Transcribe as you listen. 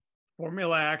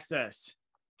Formula Access.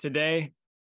 Today,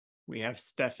 we have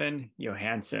Stefan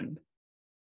Johansson.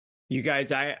 You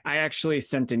guys, I actually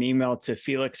sent an email to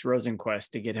Felix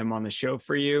Rosenquist to get him on the show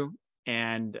for you.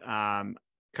 And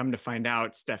come to find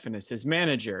out, Stefan is his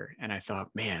manager. And I thought,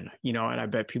 man, and I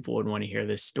bet people would want to hear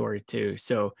this story too.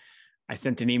 So I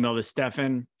sent an email to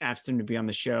Stefan, asked him to be on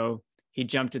the show. He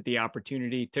jumped at the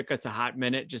opportunity. Took us a hot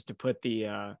minute just to put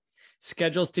the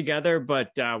schedules together,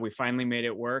 but we finally made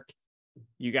it work.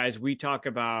 You guys, we talk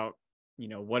about,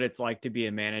 what it's like to be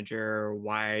a manager,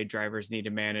 why drivers need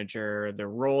a manager, the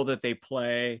role that they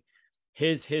play,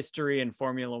 his history in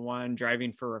Formula One,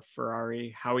 driving for a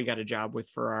Ferrari, how he got a job with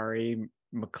Ferrari,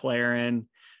 McLaren,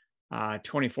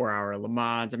 24-hour Le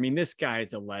Mans. I mean, this guy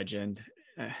is a legend.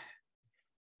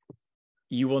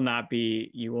 You will not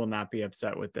be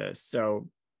upset with this. So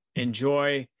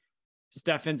enjoy.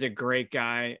 Stefan's a great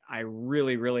guy. I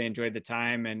really, really enjoyed the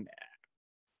time. And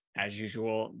as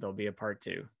usual, there'll be a part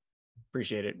 2.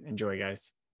 Appreciate it. Enjoy,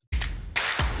 guys.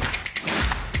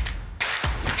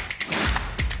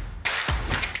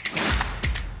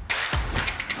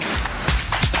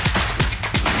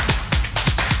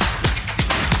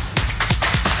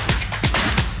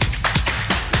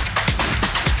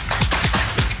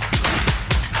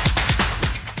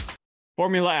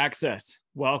 Formula Access,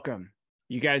 welcome.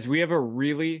 You guys, we have a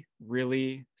really,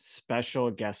 really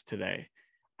special guest today.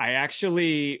 I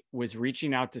actually was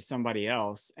reaching out to somebody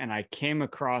else and I came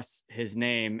across his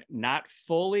name, not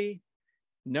fully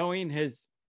knowing his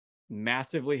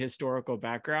massively historical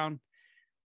background.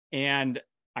 And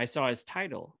I saw his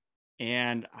title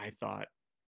and I thought,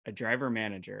 a driver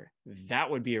manager,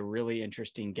 that would be a really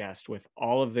interesting guest with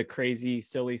all of the crazy,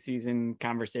 silly season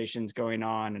conversations going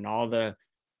on and all the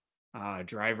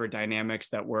driver dynamics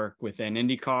that work within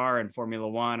IndyCar and Formula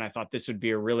One. I thought this would be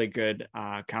a really good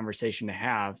conversation to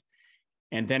have.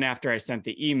 And then after I sent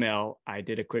the email, I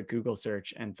did a quick Google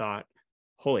search and thought,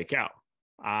 holy cow,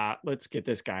 let's get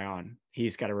this guy on.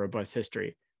 He's got a robust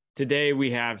history. Today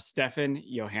we have Stefan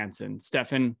Johansson.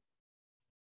 Stefan,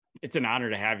 it's an honor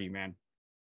to have you, man.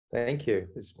 Thank you.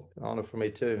 It's an honor for me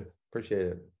too. Appreciate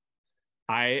it.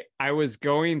 I was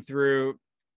going through,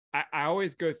 I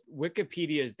always go,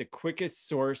 Wikipedia is the quickest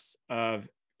source of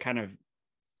kind of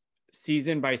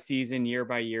season by season, year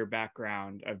by year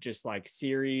background of just like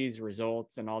series,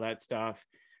 results, and all that stuff.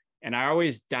 And I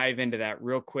always dive into that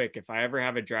real quick if I ever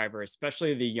have a driver,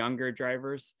 especially the younger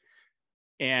drivers.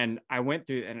 And I went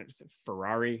through, and it's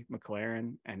Ferrari,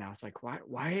 McLaren, and I was like,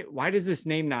 why does this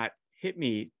name not hit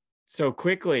me so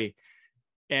quickly?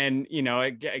 And,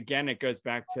 again, it goes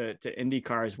back to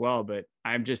IndyCar as well, but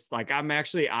I'm just like, I'm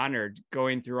actually honored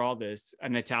going through all this.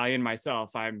 An Italian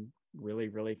myself, I'm really,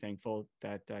 really thankful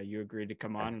that you agreed to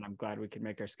come on, and I'm glad we could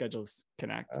make our schedules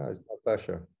connect. It's my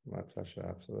pleasure. My pleasure.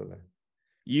 Absolutely.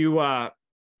 You're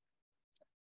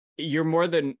more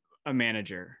than a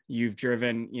manager. You've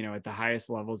driven, at the highest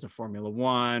levels of Formula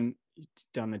One,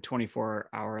 done the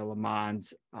 24-hour Le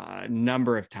Mans a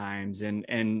number of times,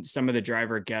 and some of the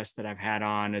driver guests that I've had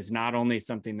on is not only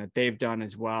something that they've done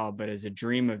as well, but as a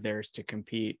dream of theirs to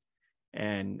compete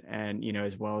and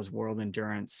as well as world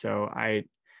endurance. So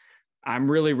I'm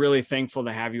really, really thankful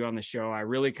to have you on the show. I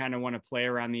really kind of want to play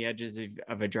around the edges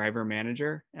of a driver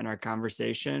manager in our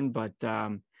conversation, but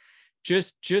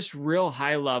just real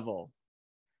high level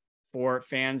for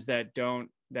fans that don't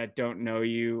know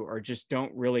you or just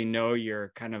don't really know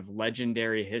your kind of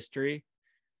legendary history.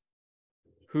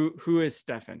 Who is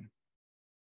Stefan?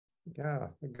 Yeah,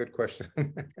 a good question.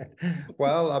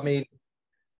 Well, I mean,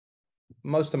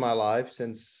 most of my life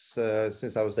since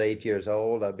I was 8 years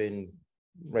old, I've been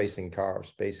racing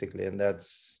cars basically, and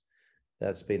that's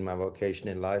been my vocation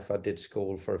in life. I did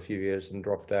school for a few years and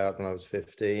dropped out when I was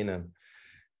 15 and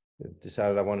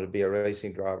decided I wanted to be a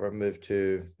racing driver. Moved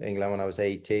to England when I was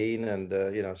 18 and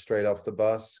straight off the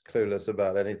bus, clueless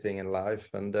about anything in life,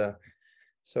 and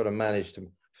sort of managed to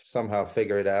somehow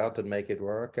figure it out and make it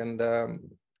work, and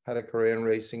had a career in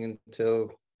racing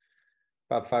until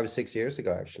about 5 or 6 years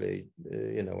ago, actually,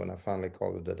 when I finally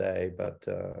called it a day. But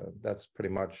that's pretty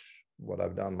much what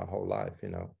I've done my whole life,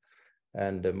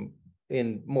 and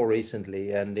in more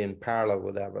recently and in parallel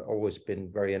with that, I've always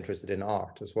been very interested in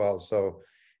art as well. So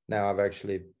now I've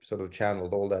actually sort of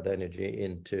channeled all that energy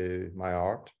into my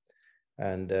art,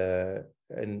 and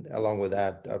along with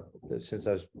that,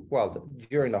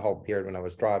 during the whole period when I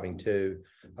was driving too,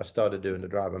 I started doing the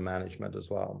driver management as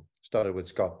well. Started with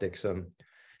Scott Dixon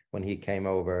when he came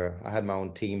over. I had my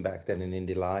own team back then in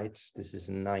Indy Lights. This is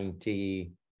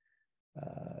 97,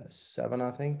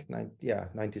 I think.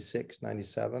 96,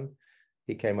 97.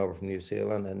 he came over from New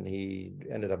Zealand, and he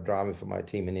ended up driving for my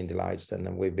team in Indy Lights, and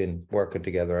then we've been working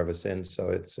together ever since. So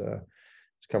it's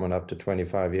coming up to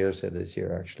 25 years this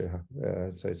year, actually.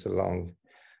 So it's a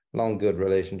long, good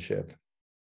relationship.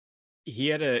 He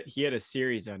had a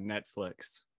series on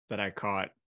Netflix that I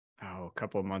caught a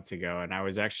couple of months ago, and I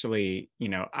was actually,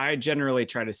 I generally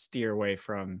try to steer away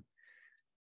from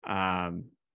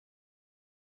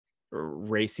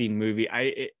racing movie.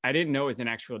 I didn't know it was an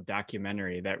actual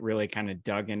documentary that really kind of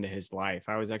dug into his life.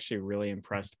 I was actually really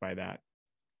impressed by that.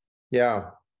 Yeah.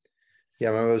 I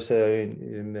remember it was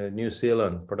in the New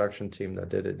Zealand production team that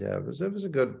did it. Yeah, it was a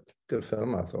good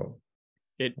film, I thought.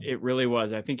 It really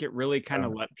was. I think it really kind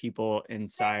of let people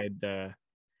inside the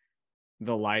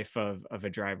life of a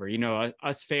driver.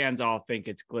 Us fans all think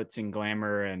it's glitz and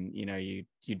glamour, and you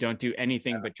don't do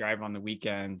anything but drive on the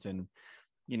weekends, and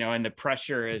and the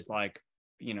pressure is like,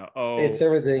 it's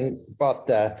everything but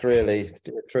that, really.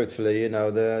 Truthfully,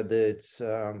 it's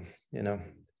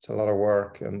it's a lot of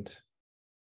work and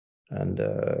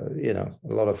a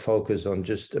lot of focus on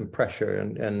just pressure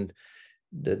and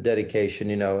the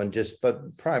dedication,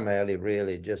 but primarily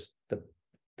really just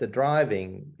the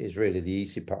driving is really the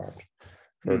easy part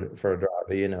for a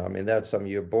driver. I mean, that's something,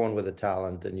 you're born with a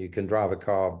talent and you can drive a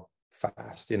car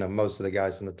fast. Most of the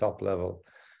guys in the top level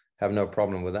have no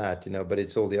problem with that, but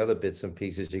it's all the other bits and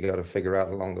pieces you got to figure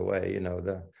out along the way,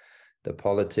 the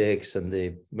politics and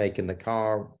the making the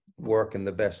car work in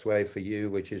the best way for you,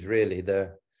 which is really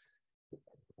the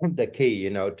key,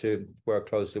 to work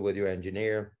closely with your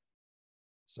engineer.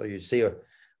 So you see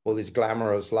all this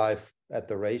glamorous life at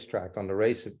the racetrack on the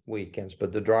race weekends,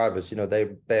 but the drivers, they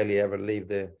barely ever leave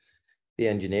the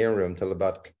engineering room till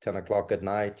about 10 o'clock at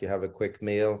night. You have a quick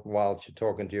meal while you're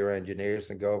talking to your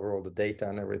engineers and go over all the data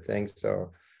and everything.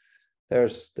 So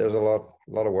there's a lot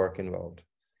of work involved.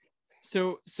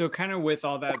 So kind of with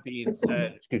all that being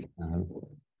said,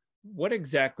 what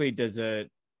exactly does a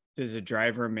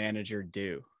driver manager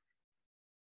do?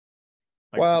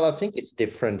 Well, I think it's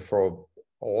different for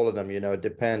all of them, it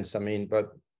depends. I mean,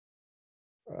 but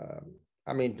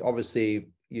obviously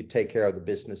you take care of the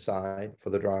business side for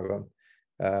the driver,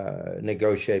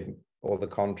 negotiate all the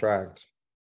contracts,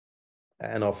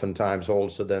 and oftentimes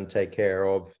also then take care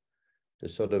of the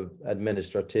sort of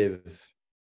administrative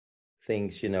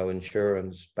things,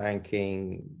 insurance,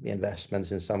 banking,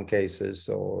 investments in some cases,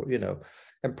 or,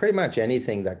 and pretty much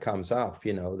anything that comes up,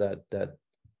 that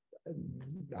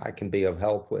I can be of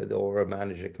help with, or a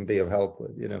manager can be of help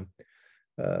with,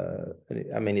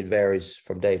 it varies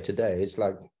from day to day.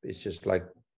 It's just like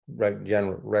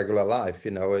regular life,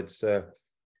 it's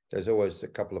there's always a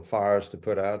couple of fires to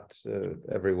put out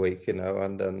every week, and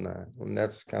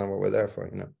that's kind of what we're there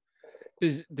for.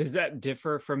 Does that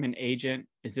differ from an agent?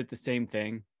 Is it the same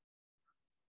thing?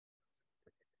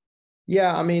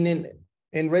 Yeah, I mean,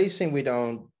 in racing we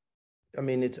don't. I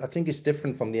think it's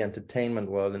different from the entertainment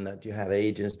world in that you have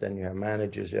agents, then you have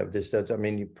managers, you have this, that.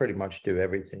 You pretty much do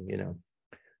everything.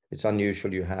 It's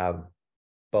unusual you have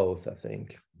both, I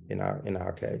think, in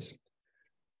our case.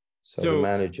 So the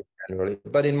manager generally,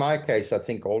 but in my case, I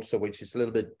think also, which is a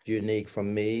little bit unique for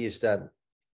me, is that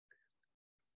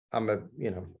I've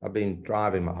been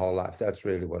driving my whole life. That's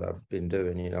really what I've been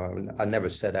doing. I never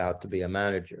set out to be a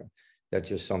manager. That's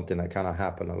just something that kind of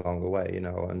happened along the way,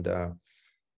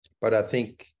 but I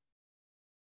think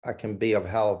I can be of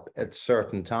help at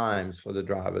certain times for the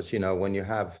drivers, when you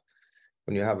have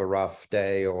a rough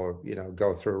day, or,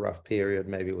 go through a rough period,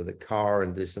 maybe with a car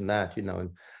and this and that,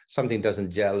 and something doesn't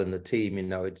gel in the team,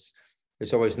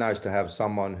 it's always nice to have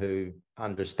someone who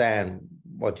understand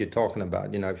what you're talking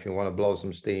about, if you want to blow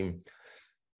some steam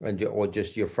or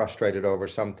just you're frustrated over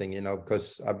something,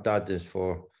 because I've done this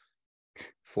for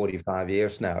 45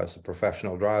 years now as a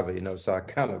professional driver, so I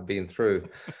kind of been through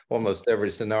almost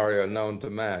every scenario known to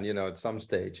man, at some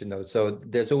stage, so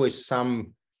there's always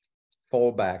some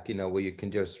fallback, where you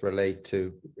can just relate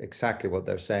to exactly what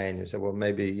they're saying. You say, well,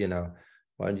 maybe,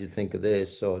 why don't you think of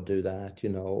this or do that,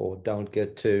 or don't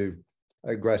get too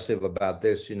aggressive about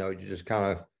this, you just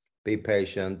kind of be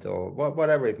patient, or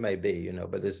whatever it may be,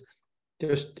 but I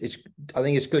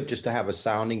think it's good just to have a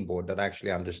sounding board that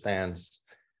actually understands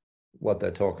what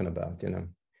they're talking about.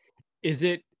 Is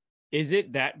it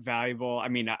that valuable?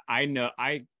 I know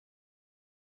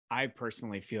I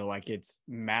personally feel like it's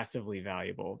massively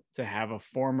valuable to have a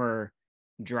former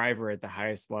driver at the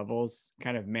highest levels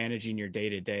kind of managing your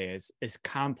day-to-day. As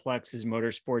complex as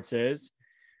motorsports is,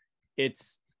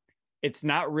 it's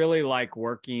not really like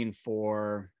working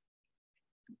for,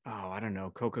 I don't know,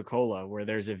 Coca-Cola, where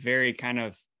there's a very kind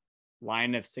of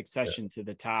line of succession to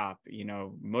the top.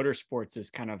 Motorsports is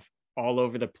kind of all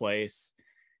over the place.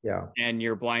 Yeah. and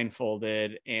you're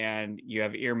blindfolded and you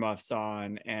have earmuffs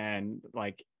on, and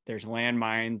like there's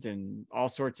landmines and all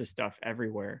sorts of stuff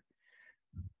everywhere.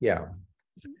 Yeah,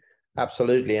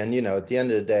 absolutely. And, at the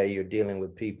end of the day, you're dealing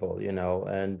with people,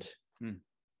 Hmm.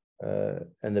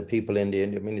 and the people in the,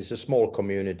 I mean, it's a small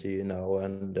community,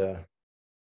 and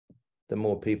the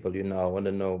more people you know and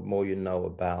the more you know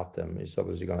about them, it's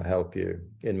obviously going to help you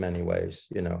in many ways,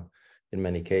 in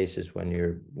many cases when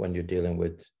you're dealing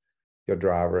with your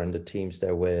driver and the teams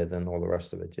they're with and all the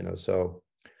rest of it, So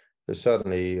they're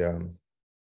certainly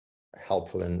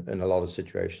helpful in a lot of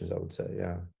situations, I would say.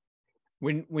 Yeah.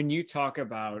 When you talk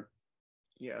about,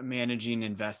 managing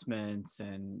investments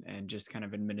and just kind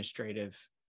of administrative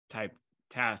type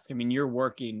tasks, I mean, you're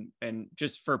working, and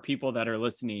just for people that are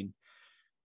listening,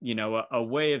 a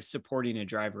way of supporting a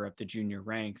driver up the junior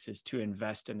ranks is to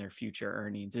invest in their future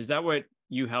earnings. Is that what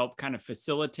you help kind of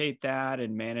facilitate that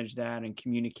and manage that and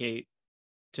communicate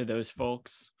to those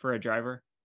folks for a driver?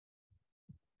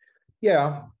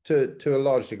 Yeah, to a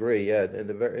large degree, yeah.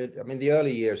 I mean, the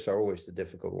early years are always the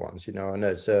difficult ones, and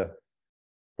it's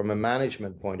from a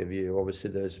management point of view, obviously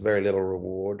there's very little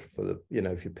reward for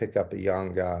if you pick up a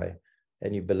young guy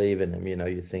and you believe in him,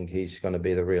 you think he's going to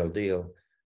be the real deal.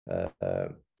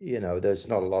 There's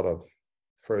not a lot of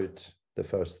fruit the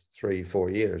first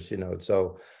 3-4 years,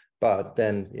 so, but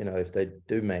then, if they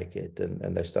do make it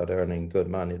and they start earning good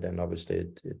money, then obviously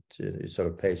it sort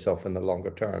of pays off in the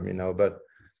longer term, but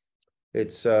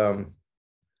it's, I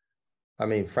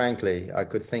mean, frankly, I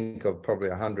could think of probably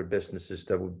 100 businesses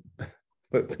that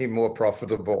would be more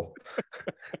profitable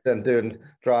than doing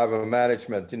driver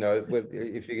management,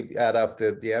 if you add up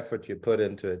the effort you put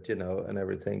into it, and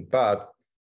everything. But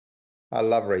I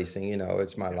love racing,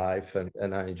 it's my life,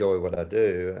 and I enjoy what I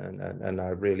do, and I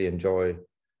really enjoy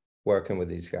working with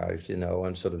these guys,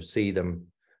 and sort of see them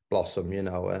blossom,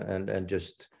 and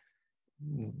just,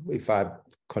 if I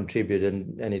contribute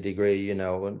in any degree, a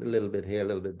little bit here, a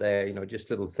little bit there, just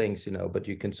little things, but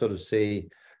you can sort of see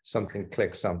something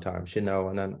click sometimes, and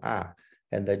then,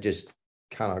 and they just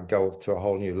kind of go to a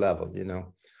whole new level,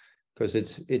 because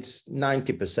it's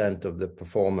 90% of the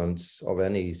performance of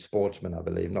any sportsman, I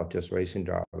believe, not just racing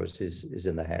drivers, is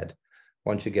in the head.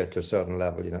 Once you get to a certain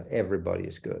level, everybody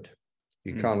is good.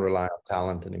 You can't rely on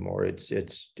talent anymore.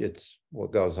 It's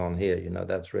what goes on here,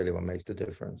 that's really what makes the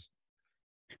difference.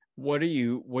 What do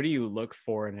you look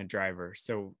for in a driver?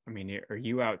 So, I mean, are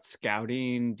you out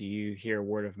scouting? Do you hear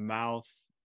word of mouth?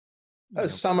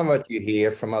 Some of what you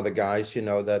hear from other guys,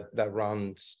 that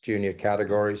runs junior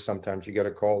categories. Sometimes you get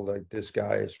a call like, this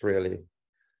guy is really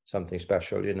something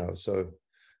special, So,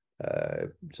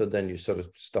 so then you sort of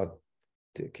start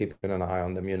keeping an eye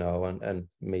on them, and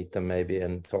meet them maybe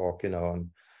and talk, and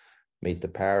meet the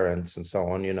parents and so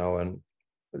on,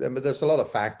 but there's a lot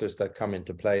of factors that come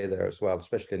into play there as well,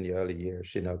 especially in the early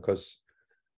years, because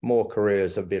more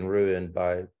careers have been ruined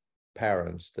by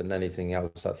parents than anything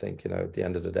else, I think, at the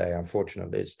end of the day.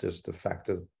 Unfortunately, it's just the fact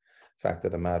of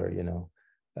the matter,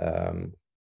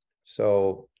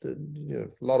 so a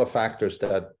lot of factors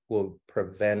that will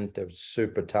prevent a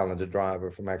super talented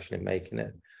driver from actually making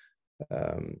it,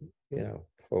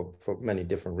 for many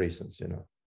different reasons,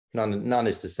 none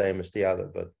is the same as the other,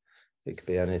 but it could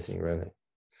be anything really.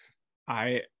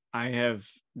 I have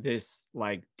this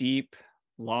like deep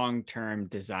long-term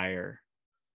desire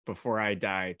before I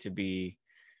die to be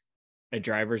a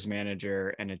driver's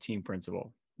manager and a team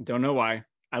principal. Don't know why.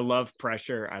 I love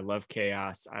pressure. I love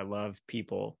chaos. I love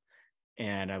people.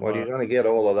 And you're going to get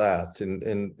all of that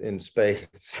in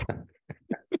space.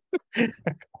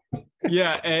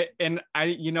 Yeah. And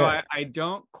I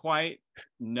don't quite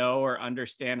know or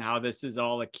understand how this is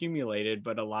all accumulated,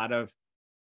 but a lot of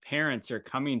parents are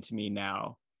coming to me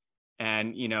now,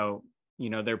 and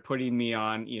they're putting me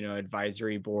on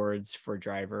advisory boards for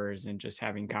drivers and just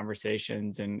having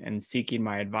conversations and seeking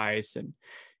my advice. And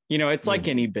it's like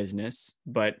any business,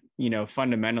 but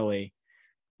fundamentally,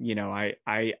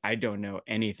 I don't know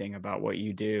anything about what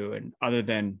you do, and other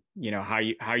than how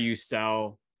you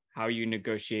sell, how you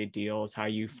negotiate deals, how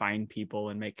you find people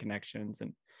and make connections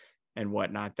and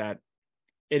whatnot. That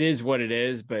it is what it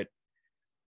is. But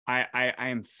I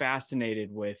am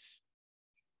fascinated with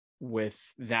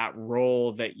that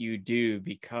role that you do,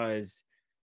 because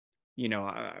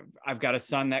I've got a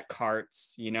son that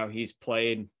karts. He's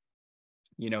played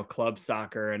club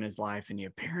soccer in his life, and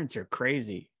your parents are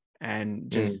crazy,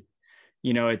 and just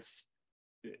it's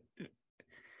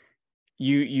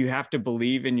you have to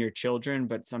believe in your children,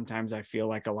 but sometimes I feel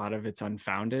like a lot of it's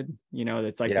unfounded.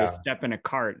 It's like they step in a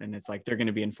cart and it's like they're going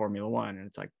to be in Formula One, and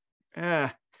it's like,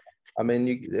 I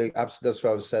mean, that's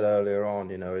what I said earlier on.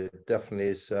 It definitely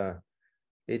is.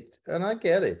 and I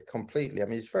get it completely. I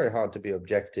mean, it's very hard to be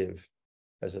objective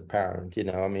as a parent,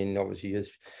 I mean, obviously you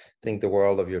think the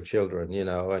world of your children,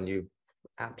 and you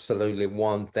absolutely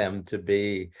want them to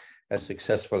be as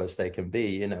successful as they can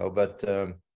be, but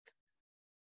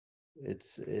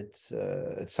it's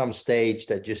at some stage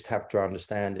they just have to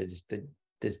understand is that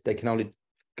they can only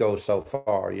go so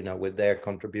far, with their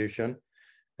contribution,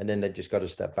 and then they just got to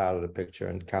step out of the picture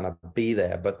and kind of be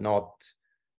there, but not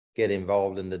get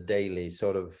involved in the daily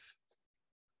sort of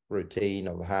routine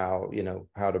of how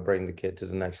to bring the kid to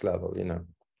the next level.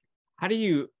 How do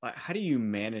you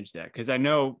manage that? Because I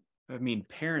mean,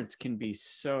 parents can be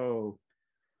so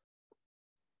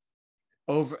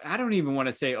I don't even want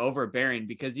to say overbearing,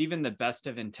 because even the best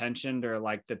of intentioned, or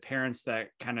like the parents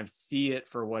that kind of see it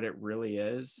for what it really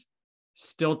is,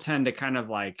 still tend to kind of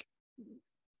like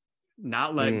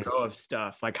not let go of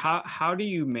stuff. Like how do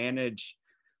you manage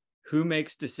who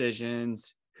makes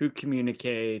decisions, who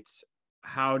communicates,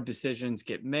 how decisions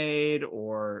get made,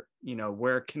 or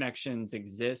where connections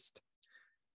exist?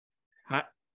 Yeah,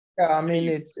 I mean,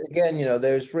 it's again,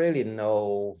 there is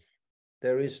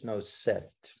no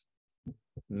set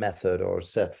method or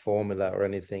set formula or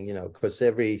anything, because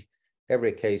every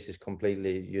case is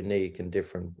completely unique and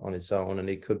different on its own. And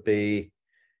it could be,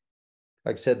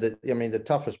 like I said, that I mean, the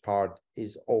toughest part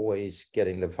is always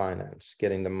getting the finance,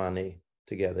 getting the money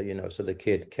together, so the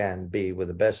kid can be with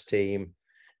the best team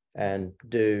and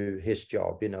do his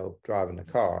job, driving the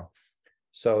car.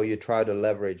 So you try to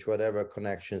leverage whatever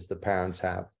connections the parents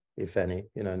have, if any,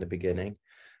 in the beginning.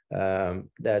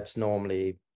 That's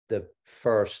normally the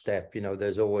first step.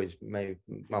 There's always maybe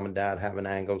mom and dad have an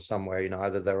angle somewhere,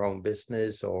 either their own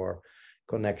business or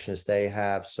connections they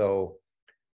have. So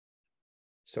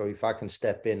if I can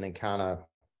step in and kind of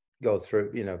go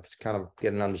through, kind of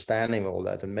get an understanding of all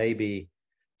that, and maybe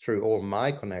through all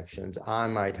my connections, I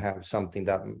might have something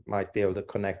that might be able to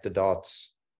connect the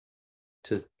dots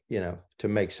to, to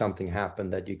make something happen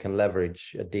that you can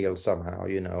leverage a deal somehow,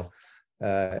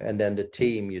 and then the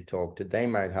team you talk to, they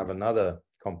might have another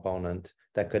component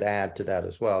that could add to that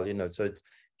as well, so at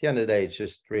the end of the day, it's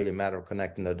just really a matter of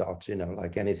connecting the dots,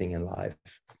 like anything in life,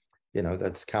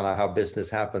 that's kind of how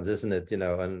business happens, isn't it?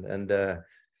 And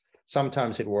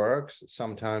sometimes it works,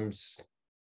 sometimes,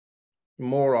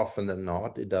 more often than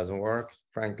not, it doesn't work,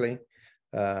 frankly.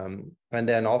 And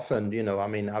then often, I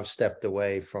mean, I've stepped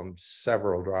away from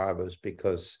several drivers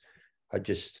because I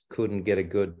just couldn't get a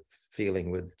good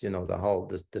feeling with,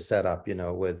 the setup,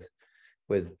 with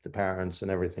the parents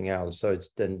and everything else. So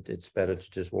it's better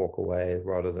to just walk away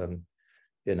rather than,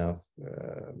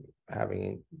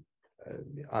 having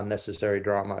unnecessary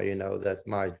drama, that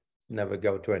might never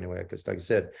go to anywhere. Because like I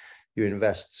said, you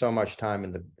invest so much time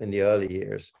in the early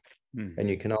years. And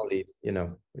you can only,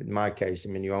 in my case, I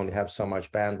mean, you only have so much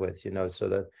bandwidth, so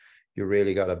that you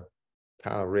really got to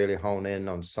kind of really hone in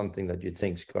on something that you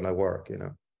think is going to work,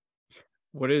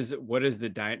 What is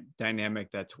the dynamic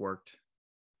that's worked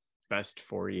best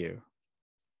for you?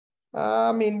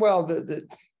 I mean, well,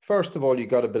 first of all, you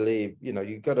got to believe,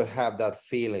 you got to have that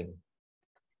feeling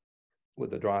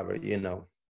with the driver,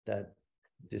 that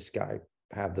this guy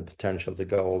have the potential to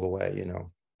go all the way,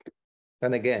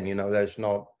 And again, there's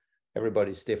not,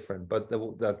 everybody's different, but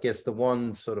I guess the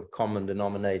one sort of common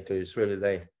denominator is really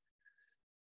they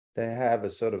have a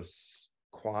sort of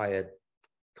quiet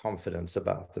confidence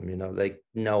about them. They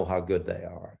know how good they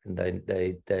are, and but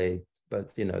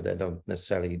they don't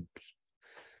necessarily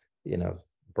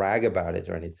brag about it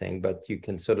or anything. But you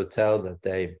can sort of tell that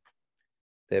they're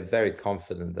very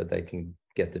confident that they can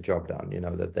get the job done.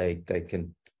 That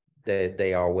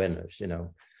they are winners.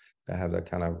 They have that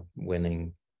kind of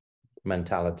winning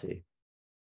mentality.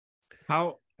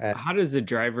 How does a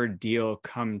driver deal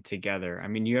come together? I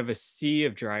mean, you have a sea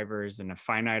of drivers and a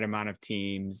finite amount of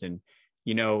teams. And,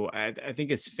 I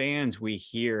think as fans, we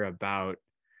hear about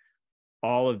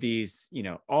all of these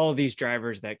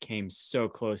drivers that came so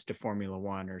close to Formula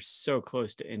One or so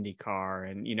close to IndyCar.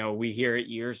 And, we hear it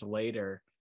years later,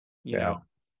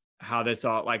 how this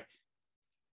all, like,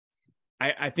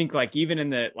 I think like even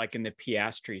in the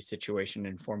Piastri situation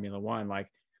in Formula One, like,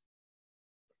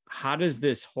 how does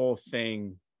this whole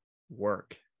thing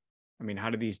work? I mean, how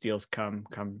do these deals come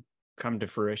to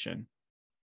fruition?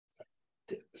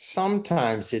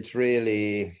 Sometimes it's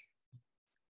really,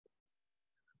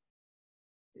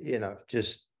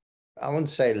 just, I wouldn't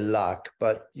say luck,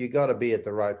 but you got to be at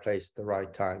the right place at the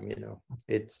right time.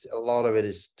 It's a lot of it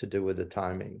is to do with the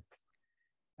timing,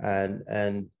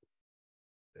 and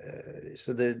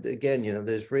so again,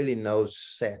 there's really no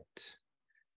set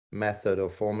method or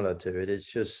formula to it.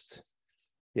 It's just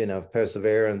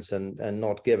perseverance and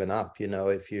not giving up.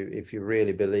 If you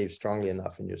really believe strongly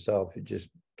enough in yourself, you just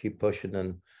keep pushing,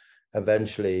 and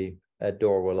eventually a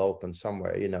door will open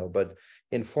somewhere. But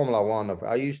in Formula One,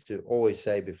 I used to always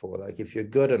say before, like, if you're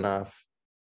good enough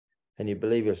and you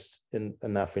believe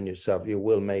enough in yourself, you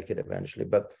will make it eventually.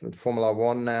 But for Formula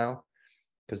One now,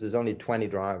 because there's only 20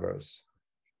 drivers,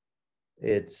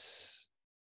 it's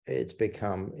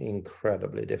become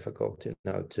incredibly difficult,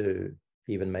 to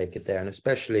even make it there. And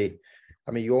especially,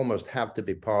 I mean, you almost have to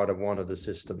be part of one of the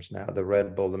systems now, the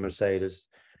Red Bull, the Mercedes,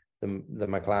 the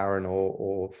McLaren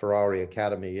or Ferrari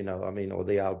Academy, or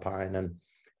the Alpine. And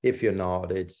if you're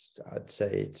not, I'd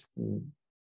say it's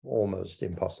almost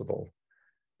impossible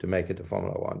to make it to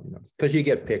Formula One, because you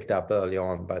get picked up early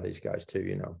on by these guys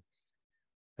too,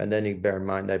 and then you bear in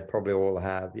mind they probably all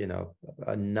have,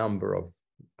 a number of,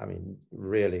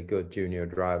 really good junior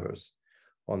drivers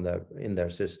in their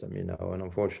system, and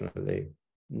unfortunately,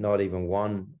 not even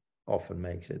one often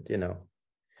makes it, So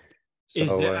Is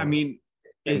that,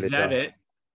 is that tough. it?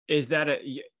 Is that it?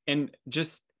 And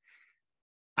just,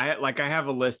 I have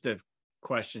a list of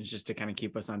questions just to kind of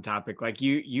keep us on topic. Like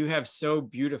you have so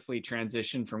beautifully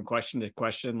transitioned from question to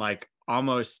question, like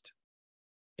almost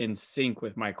in sync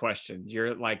with my questions.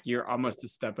 You're almost a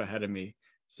step ahead of me.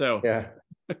 So Yeah.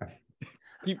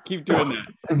 keep doing that.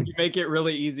 You make it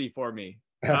really easy for me.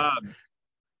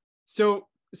 So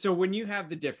when you have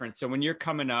the difference, so when you're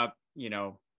coming up,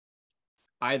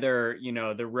 either,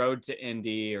 the road to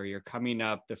Indy, or you're coming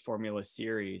up the Formula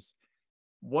Series,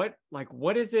 what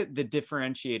is it, the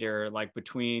differentiator, like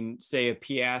between, say, a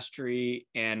Piastri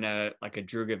and a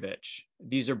Drugovich?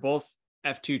 These are both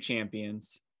F2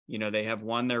 champions. They have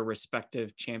won their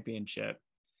respective championship.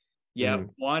 Yet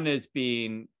one is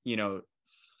being,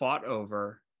 fought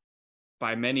over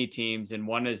by many teams, and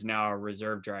one is now a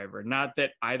reserve driver. Not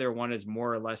that either one is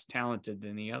more or less talented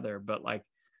than the other, but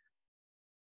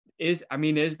is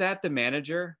that the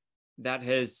manager that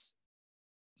has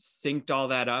synced all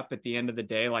that up at the end of the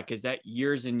day? Like, is that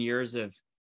years and years of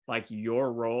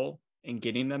your role in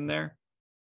getting them there?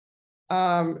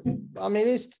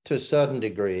 It's to a certain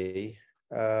degree,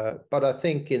 but I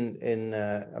think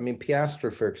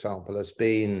Piastri, for example, has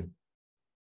been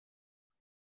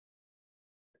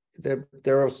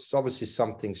there is obviously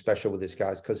something special with this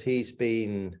guy, because he's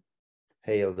been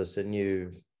hailed as a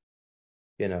new,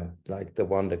 like the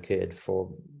wonder kid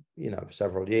for,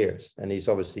 several years. And he's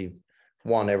obviously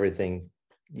won everything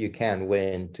you can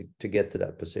win to get to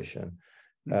that position.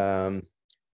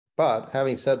 But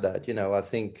having said that, I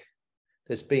think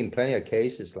there's been plenty of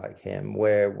cases like him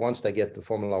where once they get to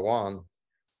Formula One,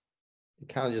 it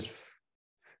kind of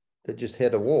they just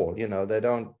hit a wall, they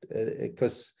don't,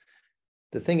 because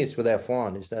the thing is with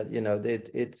F1 is that,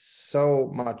 it's so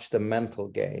much the mental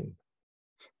game,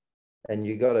 and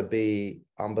you got to be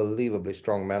unbelievably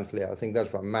strong mentally. I think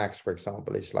that's why Max, for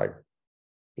example, is like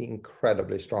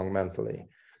incredibly strong mentally,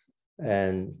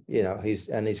 and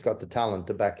he's got the talent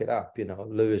to back it up.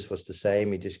 Lewis was the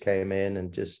same. He just came in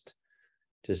and just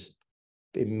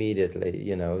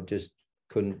immediately, just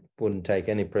wouldn't take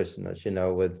any prisoners,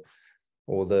 with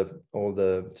all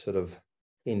the sort of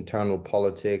internal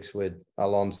politics with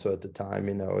Alonso at the time.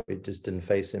 It just didn't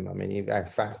face him. In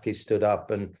fact, he stood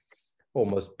up and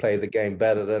almost played the game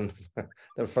better than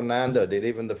Fernando did,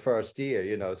 even the first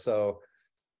year. So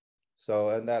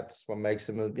and that's what makes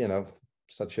him,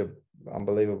 such a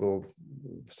unbelievable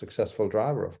successful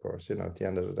driver, of course, at the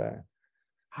end of the day.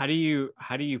 How do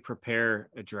you prepare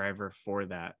a driver for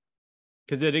that?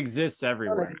 Because it exists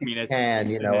everywhere.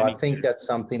 I think that's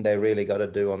something they really got to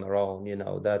do on their own.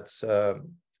 That's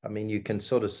you can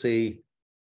sort of see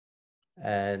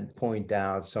and point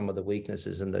out some of the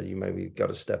weaknesses, and that you maybe got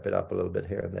to step it up a little bit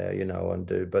here and there, and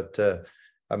do. But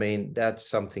that's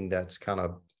something that's kind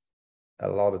of a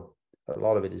lot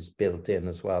of it is built in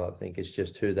as well. I think it's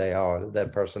just who they are, their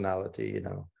personality.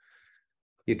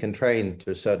 You can train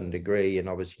to a certain degree, and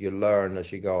obviously you learn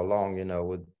as you go along,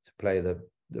 to play the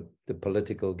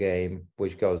political game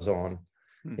which goes on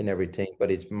in every team. But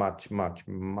it's much, much,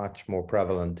 much more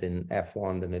prevalent in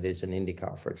F1 than it is in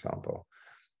IndyCar, for example.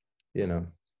 F1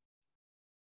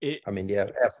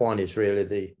 is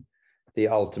really the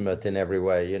ultimate in every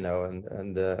way,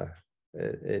 and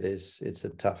it's a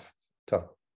tough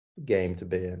game to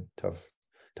be in,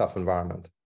 tough environment.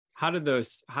 How do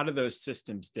those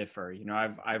systems differ?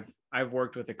 I've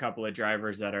worked with a couple of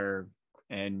drivers that are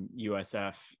in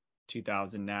USF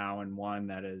 2000 now, and one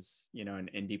that is, an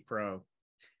Indy Pro.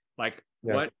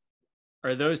 What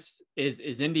are those? Is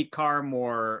IndyCar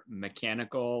more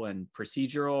mechanical and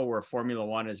procedural, where Formula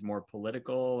One is more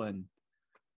political? And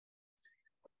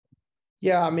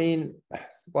Yeah, I mean,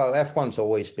 well, F1's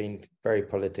always been very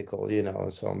political,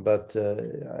 and so on. But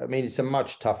I mean, it's a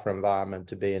much tougher environment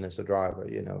to be in as a driver,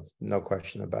 no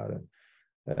question about it.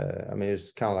 I mean,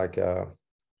 it's kind of like a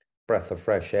breath of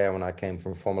fresh air when I came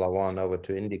from Formula One over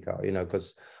to IndyCar,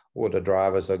 because all the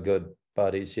drivers are good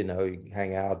buddies, you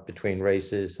hang out between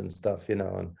races and stuff,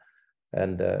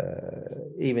 and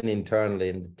even internally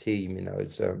in the team,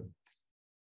 it's a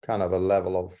kind of a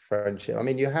level of friendship. I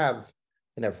mean, you have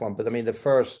in F1, but I mean, the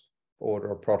first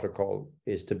order of protocol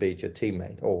is to beat your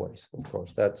teammate always, of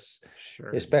course. That's Sure.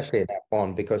 especially in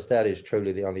F1, because that is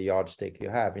truly the only yardstick you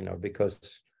have,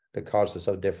 because the cars are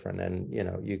so different, and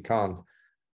you can't,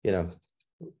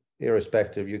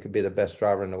 irrespective, you could be the best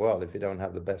driver in the world. If you don't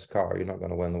have the best car, you're not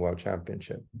going to win the world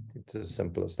championship. It's as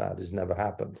simple as that. It's never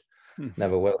happened,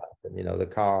 never will happen. The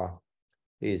car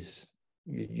is,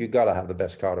 you got to have the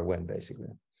best car to win,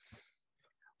 basically.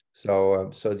 So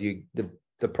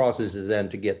the process is then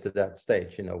to get to that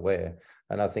stage, where,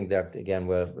 and I think that again,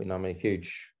 where, I'm a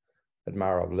huge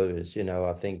admirer of Lewis.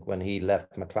 I think when he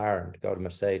left McLaren to go to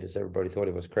Mercedes, everybody thought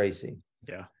he was crazy.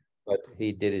 Yeah. But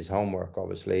he did his homework,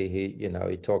 obviously. He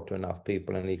talked to enough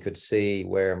people, and he could see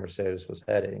where Mercedes was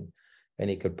heading, and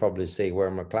he could probably see where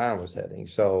McLaren was heading.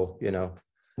 So,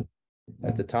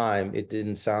 at the time, it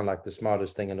didn't sound like the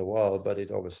smartest thing in the world, but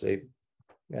it obviously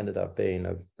ended up being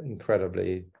an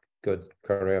incredibly good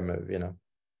career move,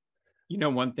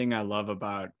 One thing I love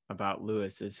about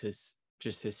Lewis is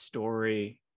his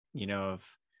story, of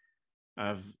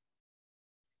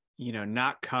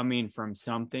not coming from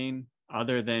something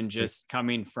other than just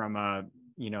coming from a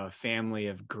family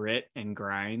of grit and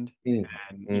grind. And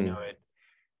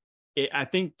I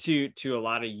think to a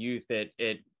lot of youth,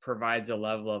 it provides a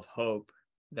level of hope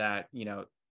that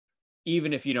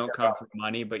even if you don't come from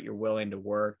money, but you're willing to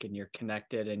work and you're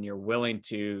connected and you're willing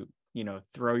to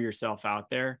throw yourself out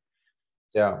there,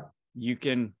 you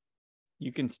can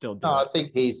still do it. I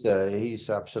think he's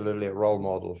absolutely a role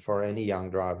model for any young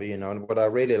driver, and what I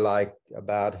really like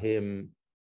about him,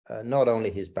 not only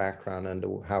his background and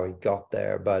how he got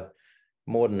there, but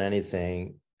more than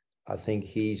anything, I think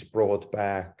he's brought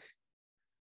back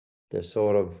the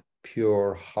sort of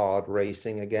pure hard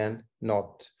racing again,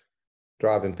 not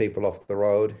driving people off the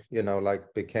road,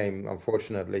 like became,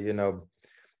 unfortunately,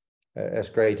 as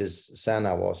great as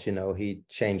Senna was, he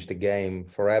changed the game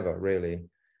forever, really,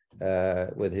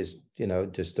 with his,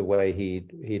 just the way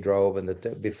he drove.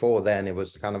 And before then, it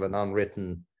was kind of an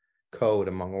unwritten code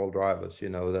among all drivers,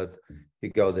 that you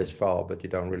go this far, but you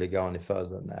don't really go any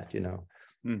further than that,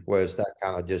 Whereas that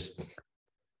kind of just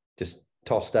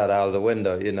tossed that out of the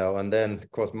window, and then of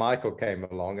course Michael came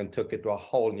along and took it to a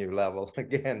whole new level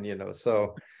again,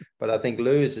 so, but I think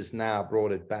Lewis has now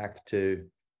brought it back to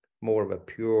more of a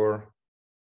pure,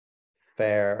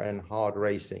 fair and hard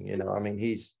racing, I mean,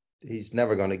 he's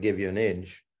never going to give you an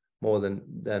inch more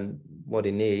than what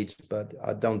he needs, but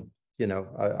I don't,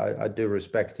 I do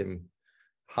respect him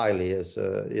highly as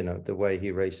the way he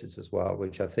races as well,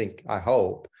 which I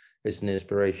hope is an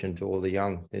inspiration to all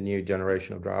the new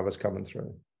generation of drivers coming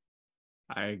through.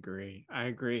 I agree.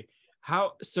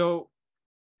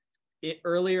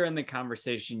 Earlier in the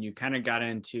conversation, you kind of got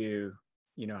into,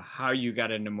 how you got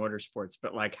into motorsports,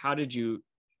 but like, how did you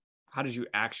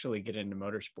actually get into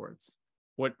motorsports?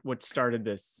 What started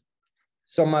this?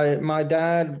 So my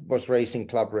dad was racing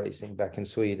club racing back in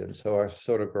Sweden, so I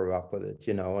sort of grew up with it,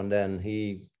 and then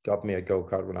he got me a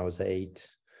go-kart when I was 8.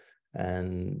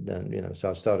 And then,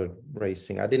 so I started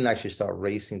racing. I didn't actually start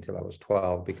racing till I was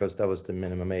 12, because that was the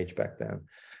minimum age back then.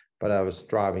 But I was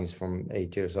driving from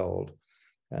 8 years old.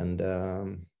 And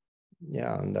and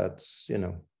that's,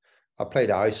 I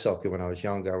played ice hockey when I was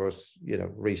younger. I was,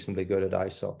 reasonably good at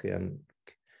ice hockey.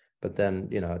 But then,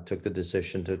 I took the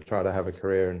decision to try to have a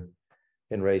career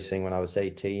in racing when I was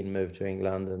 18, moved to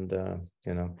England, and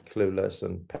clueless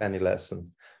and penniless, and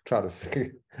try to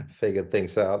figure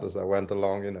things out as I went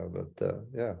along, but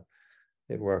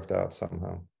it worked out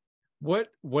somehow. What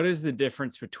is the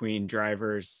difference between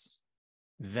drivers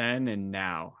then and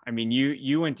now? I mean,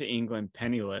 you went to England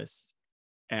penniless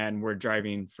and were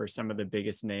driving for some of the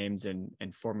biggest names in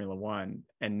Formula One,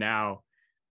 and now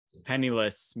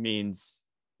penniless means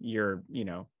you're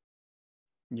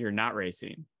not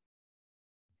racing.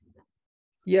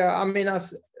 Yeah, I mean, I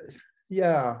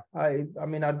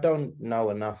mean, I don't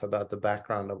know enough about the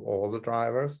background of all the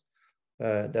drivers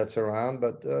that's around,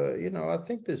 but I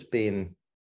think there's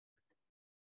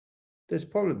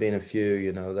probably been a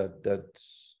few, that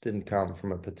didn't come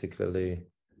from a particularly.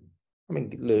 I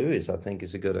mean, Lewis, I think,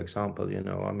 is a good example.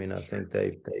 I mean, I think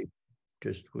they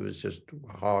was just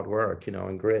hard work,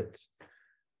 and grit.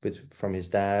 from his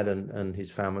dad and his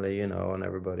family, you know, and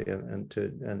everybody,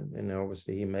 and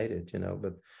obviously he made it, you know,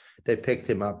 but they picked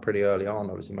him up pretty early on.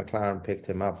 Obviously McLaren picked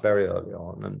him up very early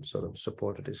on and sort of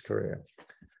supported his career.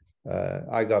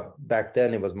 I got, back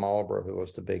then it was Marlboro who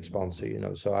was the big sponsor, you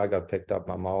know, so I got picked up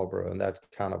by Marlboro, and that's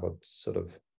kind of what sort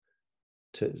of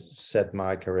to set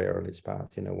my career on its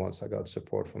path, you know, once I got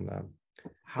support from them.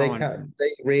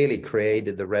 They really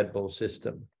created the Red Bull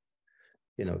system,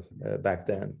 you know, back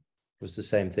then. It was the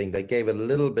same thing. They gave a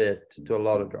little bit to a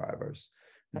lot of drivers,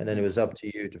 and then it was up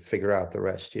to you to figure out the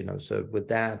rest, you know. So with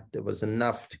that, it was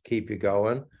enough to keep you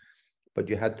going, but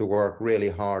you had to work really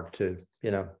hard to, you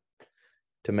know,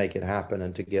 to make it happen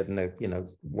and to get in a, you know,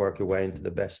 work your way into the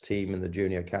best team in the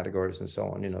junior categories and so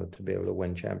on, you know, to be able to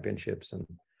win championships and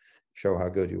show how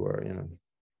good you were, you know.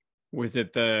 Was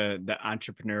it the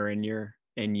entrepreneur in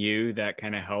you that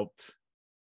kind of helped,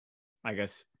 I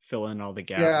guess, fill in all the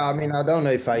gaps? Yeah, I mean, I don't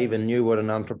know if I even knew what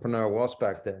an entrepreneur was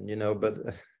back then, you know, but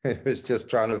it was just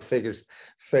trying to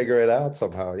figure it out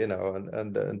somehow, you know,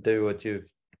 and do what you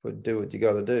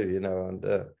got to do, you know. And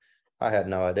I had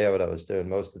no idea what I was doing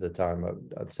most of the time,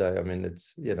 I'd say. I mean,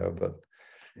 it's, you know, but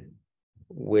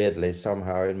weirdly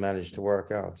somehow it managed to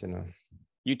work out, you know.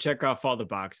 You check off all the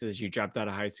boxes. You dropped out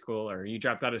of high school, or you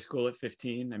dropped out of school at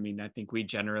 15. I mean, I think we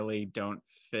generally don't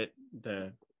fit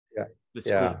the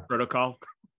school protocol.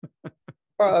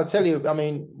 Well, I'll tell you, I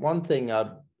mean, one thing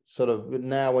I'd sort of,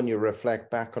 now when you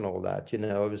reflect back on all that, you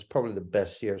know, it was probably the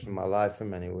best years of my life in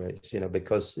many ways, you know,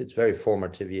 because it's very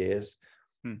formative years.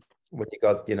 When you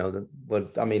got, you know,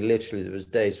 I mean, literally there was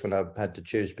days when I had to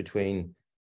choose between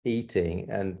eating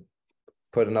and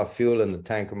put enough fuel in the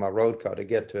tank of my road car to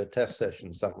get to a test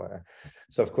session somewhere.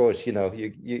 So of course, you know,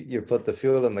 you put the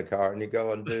fuel in the car and you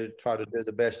go and try to do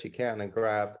the best you can and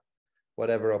grab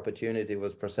whatever opportunity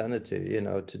was presented to you, you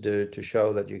know, to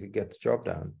show that you could get the job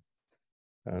done.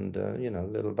 And you know,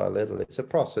 little by little, it's a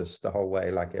process the whole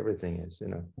way, like everything is, you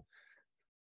know.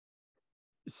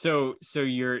 So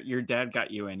your dad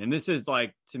got you in, and this is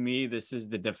like, to me, this is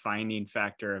the defining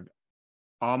factor of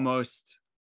almost,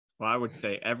 well, I would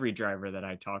say every driver that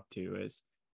I talk to is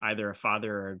either a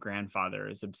father or a grandfather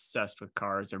is obsessed with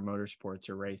cars or motorsports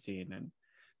or racing. And,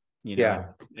 you know,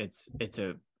 it's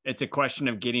a question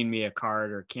of getting me a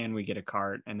cart, or can we get a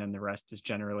cart? And then the rest is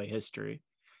generally history.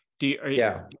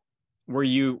 Were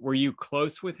you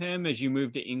close with him as you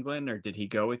moved to England, or did he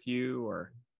go with you,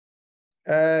 or?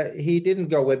 He didn't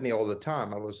go with me all the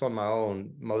time. I was on my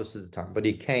own most of the time, but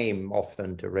he came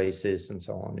often to races and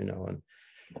so on, you know,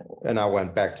 and I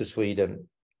went back to Sweden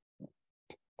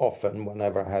often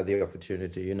whenever I had the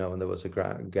opportunity, you know, and there was a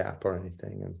gap or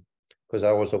anything. And because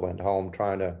I also went home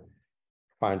trying to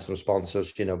find some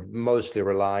sponsors, you know, mostly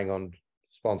relying on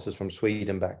sponsors from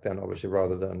Sweden back then, obviously,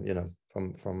 rather than, you know,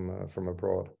 from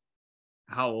abroad.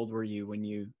 How old were you when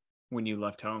you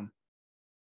left home?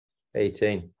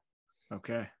 18.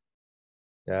 Okay.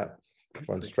 Yeah.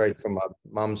 Went straight from my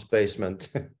mom's basement.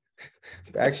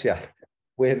 Actually,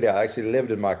 weirdly, I actually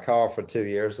lived in my car for 2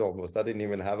 years almost. I didn't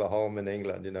even have a home in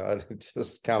England, you know. I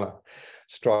just kind of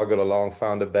struggled along,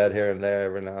 found a bed here and there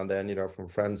every now and then, you know, from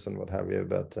friends and what have you.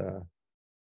 But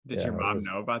did your mom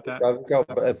know about that?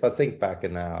 If I think back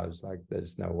in now, I was like,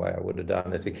 there's no way I would have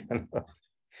done it again.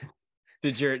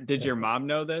 Did your mom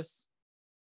know this?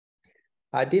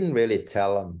 I didn't really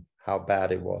tell them how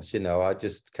bad it was, you know. I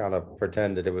just kind of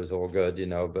pretended it was all good, you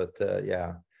know. But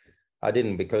yeah, I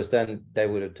didn't, because then they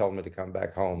would have told me to come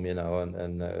back home, you know,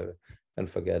 and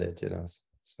forget it, you know.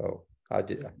 So I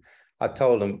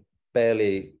told them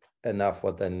barely enough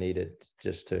what they needed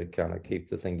just to kind of keep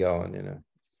the thing going, you know.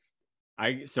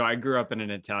 I grew up in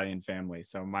an Italian family,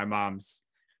 so my mom's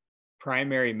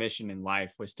primary mission in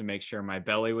life was to make sure my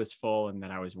belly was full and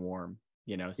that I was warm,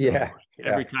 you know. So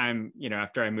every time, you know,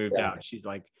 after I moved out, she's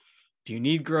like, do you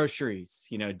need groceries?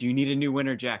 You know, do you need a new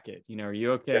winter jacket? You know, are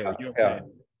you okay? Are you okay?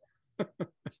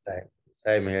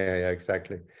 Same here. Yeah,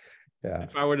 exactly. Yeah.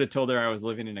 If I would have told her I was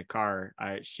living in a car,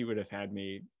 she would have had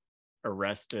me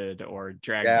arrested or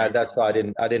dragged. Yeah, that's why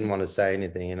I didn't want to say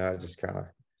anything, you know. I just kind of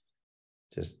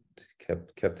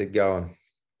kept it going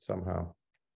somehow.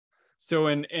 So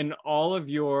in all of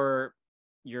your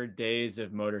days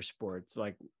of motorsports,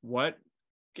 like what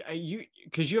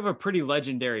because you have a pretty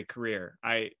legendary career.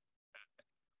 How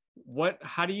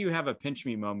do you have a pinch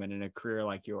me moment in a career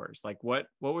like yours? Like what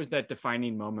was that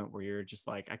defining moment where you're just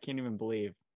like, I can't even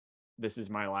believe this is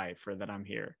my life, or that I'm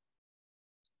here?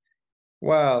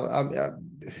 Well, I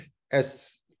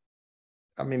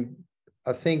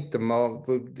think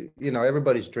you know,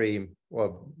 everybody's dream,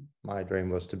 well, my dream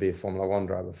was to be a Formula One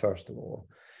driver, first of all.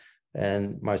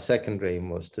 And my second dream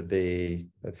was to be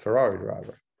a Ferrari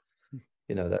driver,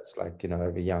 That's like,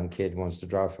 every young kid wants to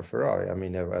drive for Ferrari. I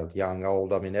mean, young,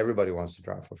 old, I mean, everybody wants to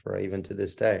drive for Ferrari, even to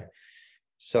this day.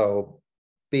 So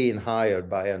being hired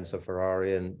by Enzo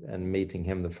Ferrari and meeting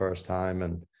him the first time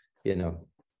and,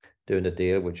 doing the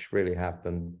deal, which really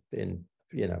happened in,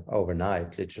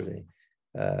 overnight, literally,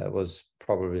 was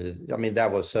probably, I mean,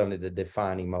 that was certainly the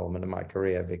defining moment of my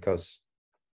career, because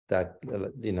that,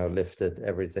 lifted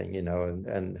everything,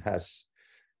 and has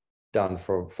done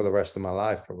for the rest of my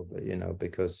life, probably,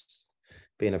 because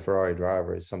being a Ferrari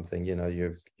driver is something,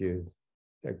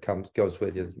 it goes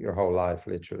with you your whole life,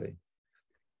 literally.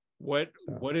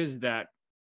 What is that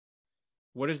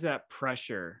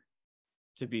pressure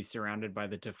to be surrounded by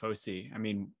the Tifosi? I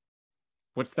mean,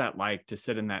 what's that like to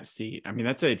sit in that seat? I mean,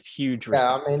 that's a huge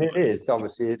responsibility. Yeah, I mean, it is,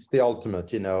 obviously, it's the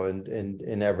ultimate,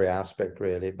 in every aspect,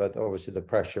 really. But obviously the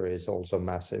pressure is also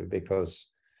massive, because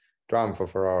driving for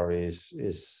Ferrari is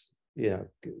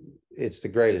it's the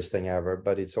greatest thing ever,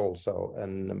 but it's also a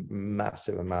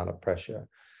massive amount of pressure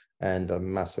and a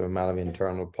massive amount of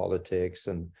internal politics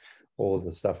and all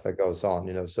the stuff that goes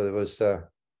on, so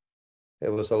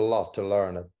it was a lot to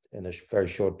learn in a very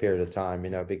short period of time,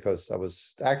 because it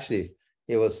was,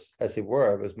 as it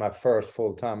were, it was my first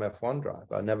full-time F1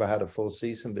 drive. I never had a full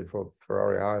season before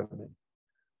Ferrari hired me.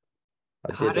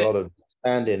 I did a lot of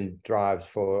stand-in drives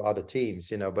for other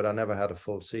teams, but I never had a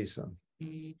full season.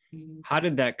 How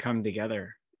did that come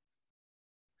together?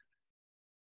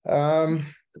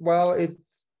 Well,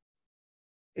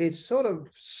 it sort of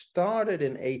started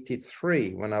in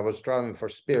 '83 when I was driving for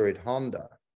Spirit Honda.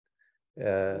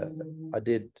 I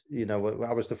did, I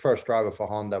was the first driver for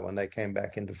Honda when they came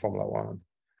back into Formula One.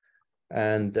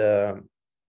 And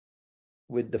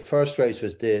with the first race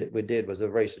we did was a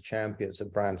race of champions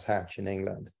at Brands Hatch in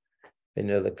England. And,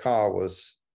 the car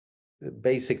was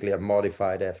basically a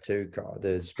modified F2 car,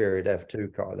 the Spirit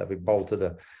F2 car that we bolted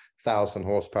a 1,000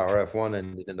 horsepower F1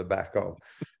 engine in the back of.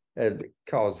 And the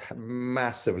car was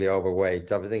massively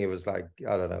overweight. I think it was like,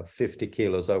 I don't know, 50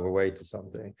 kilos overweight or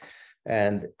something.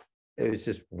 And it was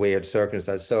just weird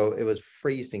circumstances. So it was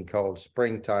freezing cold,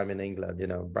 springtime in England,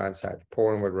 Brands Hatch,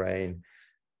 pouring with rain.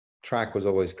 Track was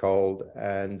always cold,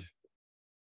 and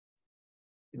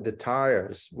the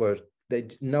tires were,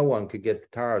 no one could get the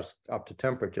tires up to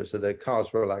temperature. So the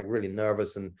cars were like really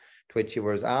nervous and twitchy,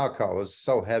 whereas our car was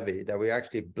so heavy that we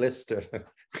actually blistered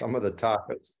some of the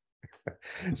tires.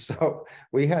 So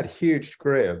we had huge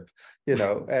grip,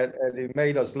 and it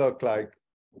made us look like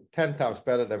 10 times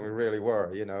better than we really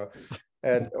were,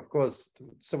 And of course,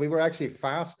 so we were actually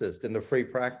fastest in the free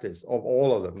practice of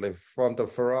all of them, in front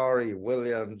of Ferrari,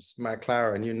 Williams,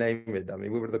 McLaren, you name it. I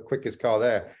mean, we were the quickest car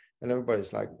there. And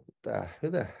everybody's like, who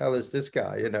the hell is this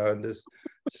guy? And this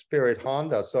Spirit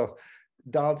Honda. So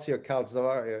Dario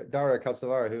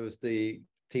Calzavari, who was the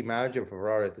team manager for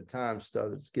Ferrari at the time,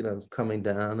 started, coming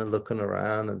down and looking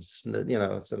around and,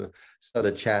 sort of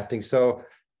started chatting. So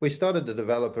we started to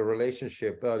develop a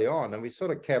relationship early on, and we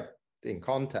sort of kept in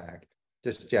contact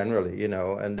just generally,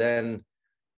 and then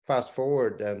fast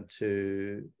forward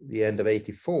to the end of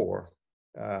 '84.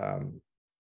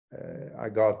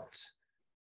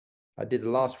 I did the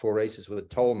last 4 races with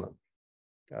Tolman,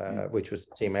 which was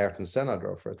the team Ayrton Senna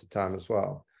drove for at the time as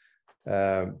well,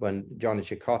 when Johnny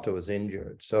Cecotto was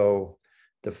injured. So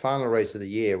the final race of the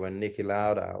year, when Niki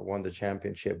Lauda won the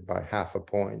championship by half a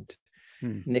point,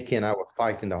 Niki and I were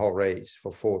fighting the whole race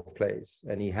for 4th place,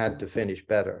 and he had to finish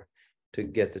better to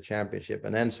get the championship.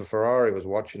 And Enzo Ferrari was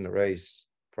watching the race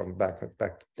from back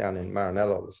down in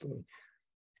Maranello, obviously.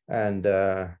 And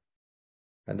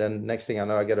then next thing I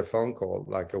know, I get a phone call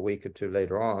like a week or 2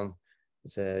 later on.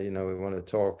 Say, we want to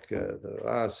talk,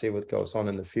 see what goes on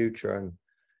in the future. And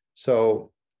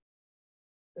so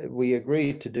we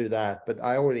agreed to do that, but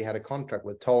I already had a contract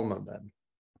with Tolman then,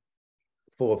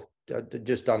 for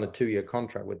just done a 2-year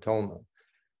contract with Tolman.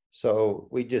 So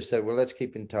we just said, well, let's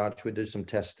keep in touch. We do some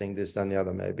testing, this and the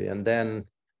other maybe. And then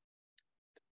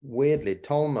weirdly,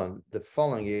 Tolman, the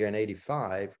following year in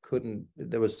 '85,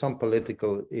 there was some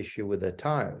political issue with their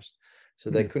tires. So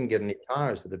they couldn't get any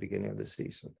tires at the beginning of the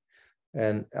season.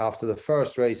 And after the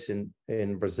first race in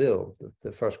Brazil,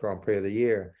 the first Grand Prix of the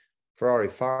year, Ferrari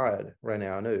fired René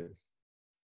Arnoux.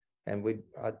 And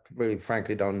I really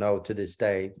frankly don't know to this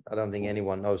day. I don't think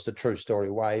anyone knows the true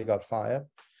story why he got fired.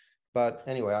 But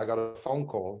anyway, I got a phone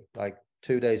call like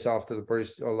 2 days after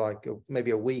or like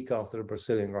maybe a week after the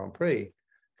Brazilian Grand Prix,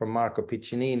 from Marco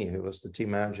Piccinini, who was the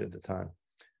team manager at the time.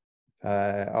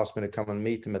 Asked me to come and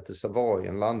meet him at the Savoy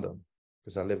in London,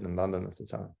 because I lived in London at the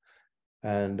time.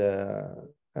 And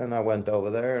I went over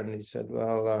there, and he said,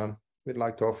 well, we'd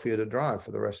like to offer you the drive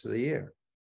for the rest of the year.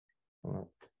 I'm like,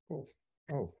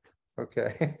 oh,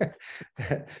 okay.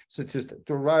 So just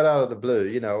right out of the blue,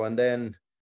 you know, and then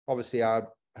obviously I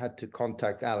had to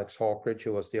contact Alex Hawkridge,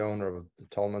 who was the owner of the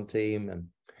Tolman team, and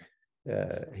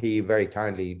he very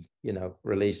kindly, you know,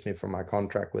 released me from my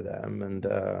contract with them.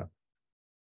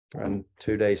 And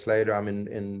 2 days later, I'm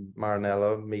in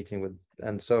Maranello meeting with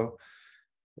Enzo,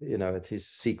 you know, at his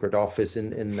secret office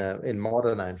in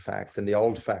Modena, in fact, in the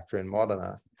old factory in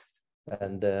Modena.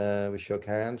 And we shook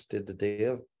hands, did the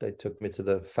deal. They took me to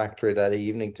the factory that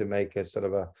evening to make a sort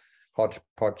of a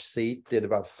hodgepodge seat. Did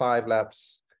about 5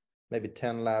 laps, maybe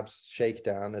 10 laps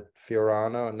shakedown at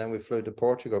Fiorano, and then we flew to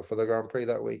Portugal for the Grand Prix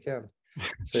that weekend.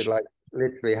 So it like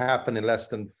literally happened in less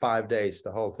than 5 days,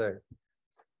 the whole thing.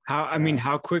 I mean,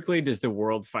 how quickly does the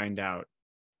world find out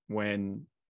when,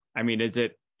 I mean, is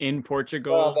it in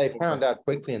Portugal? Well, they found out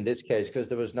quickly in this case because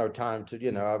there was no time to,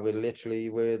 you know,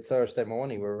 we're Thursday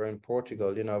morning, we were in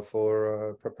Portugal, you know,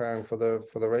 for preparing for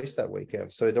the race that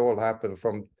weekend. So it all happened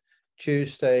from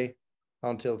Tuesday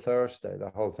until Thursday. The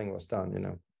whole thing was done, you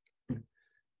know.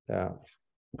 Yeah.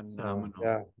 Phenomenal. So,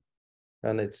 yeah.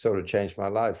 And it sort of changed my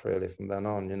life really from then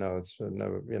on, you know. It's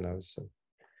never, you know, so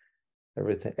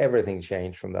everything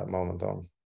changed from that moment on.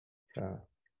 Yeah.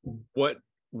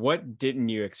 What didn't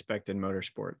you expect in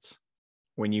motorsports?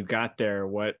 When you got there,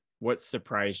 what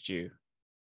surprised you?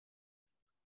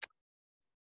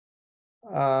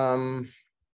 Well,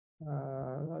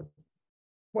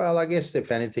 I guess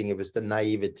if anything, it was the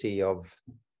naivety of,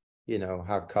 you know,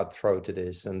 how cutthroat it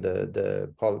is, and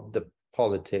the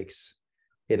politics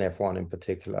in F1 in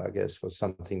particular, I guess, was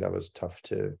something that was tough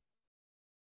to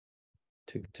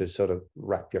sort of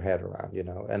wrap your head around, you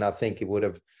know. And I think it would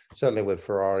have, certainly with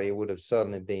Ferrari, it would have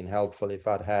certainly been helpful if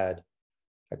I'd had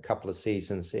a couple of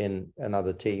seasons in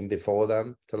another team before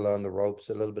them to learn the ropes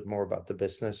a little bit more about the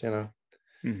business, you know.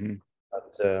 Mm-hmm.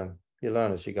 But you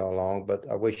learn as you go along. But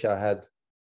I wish I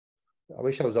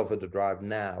was offered to drive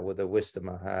now with the wisdom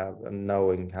I have and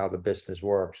knowing how the business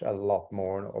works a lot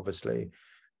more, obviously.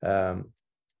 And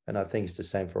I think it's the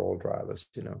same for all drivers,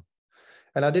 you know.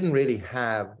 And I didn't really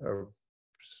have a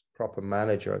proper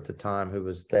manager at the time who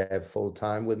was there full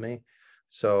time with me.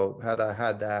 So had I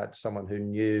had that, someone who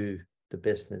knew the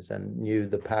business and knew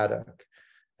the paddock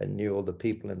and knew all the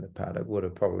people in the paddock, would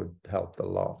have probably helped a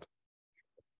lot.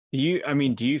 Do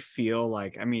you feel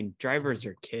like, I mean, drivers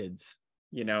are kids,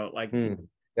 you know, like,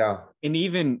 yeah. And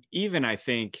even I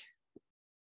think,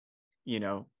 you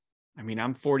know, I mean,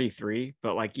 I'm 43,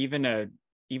 but like even a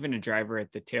driver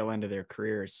at the tail end of their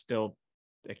career is still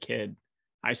a kid.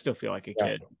 I still feel like a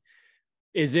kid.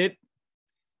 Is it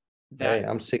that? Hey,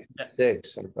 I'm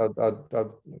 66.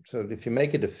 So if you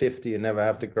make it to 50, you never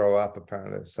have to grow up,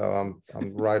 apparently. So I'm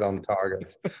right on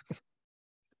target.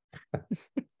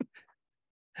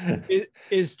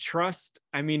 Is trust,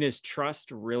 I mean, is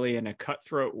trust really in a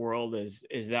cutthroat world? Is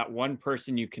that one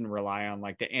person you can rely on,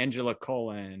 like the Angela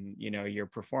Cullen, you know, your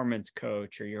performance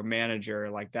coach or your manager,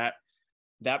 like that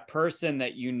person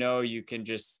that, you know, you can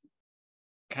just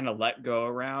kind of let go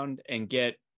around and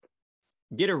get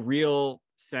a real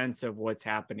sense of what's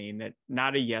happening, that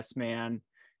not a yes man,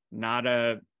 not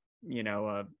a, you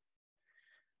know,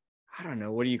 I don't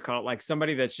know, what do you call it? Like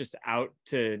somebody that's just out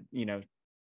to, you know,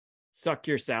 suck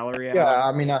your salary out. Yeah,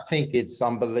 I mean, I think it's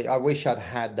unbelievable. I wish I'd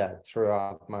had that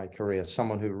throughout my career.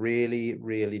 Someone who really,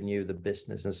 really knew the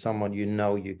business, and someone, you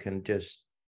know, you can just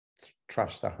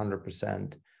trust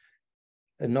 100%.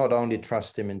 And not only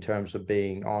trust him in terms of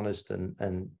being honest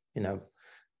and you know,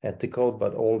 ethical,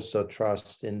 but also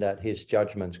trust in that his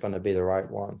judgment's going to be the right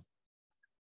one.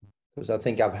 Because I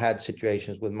think I've had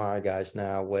situations with my guys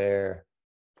now where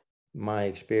my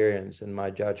experience and my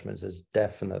judgments has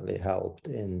definitely helped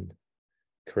in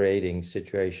creating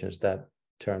situations that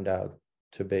turned out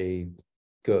to be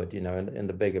good, you know, in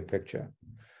the bigger picture.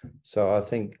 So I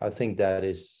think that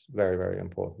is very, very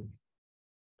important.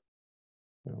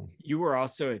 You were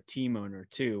also a team owner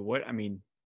too. What, I mean,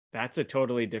 that's a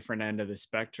totally different end of the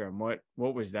spectrum. What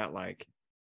was that like?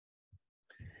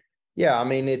 Yeah, I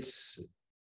mean, it's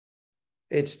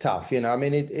tough, you know. I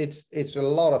mean, it's a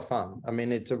lot of fun. I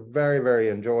mean, it's a very, very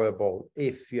enjoyable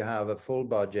if you have a full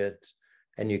budget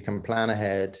and you can plan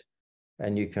ahead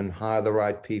and you can hire the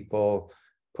right people,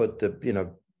 put the, you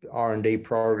know, R&D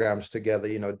programs together,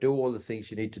 you know, do all the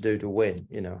things you need to do to win,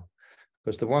 you know.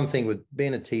 Because the one thing with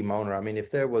being a team owner, I mean, if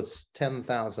there was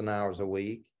 10,000 hours a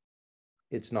week,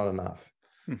 it's not enough.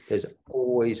 There's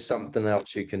always something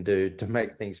else you can do to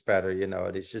make things better, you know.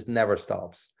 It just never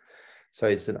stops. So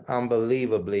it's an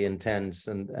unbelievably intense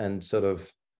and sort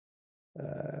of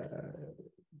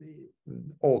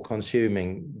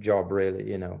all-consuming job, really,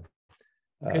 you know.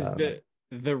 Because the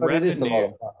but it is a lot revenue,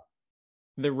 of fun.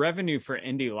 the revenue for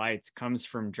Indy Lights comes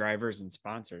from drivers and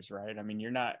sponsors, right? I mean,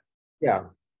 you're not, Yeah,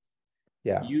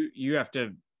 yeah, you have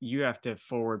to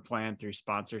forward plan through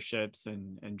sponsorships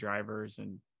and drivers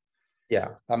and yeah.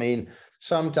 I mean,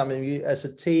 sometimes you, as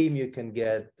a team, you can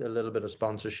get a little bit of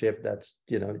sponsorship that's,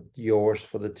 you know, yours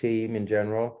for the team in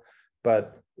general.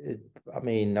 But I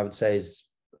mean, I would say it's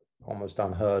almost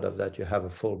unheard of that you have a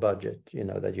full budget, you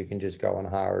know, that you can just go and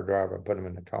hire a driver and put them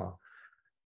in the car.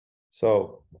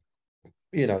 So,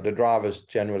 you know, the drivers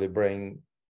generally bring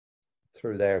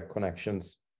through their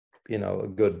connections, you know, a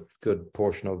good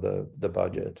portion of the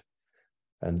budget.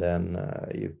 And then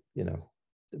you know,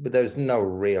 but there's no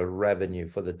real revenue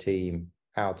for the team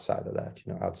outside of that,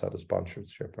 you know, outside of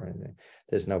sponsorship or anything.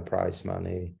 There's no prize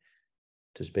money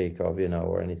to speak of, you know,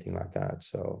 or anything like that.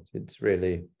 So it's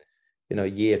really, you know,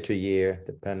 year to year,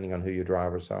 depending on who your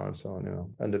drivers are and so on, you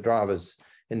know. And the drivers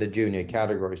in the junior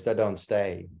categories, they don't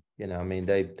stay, you know, I mean,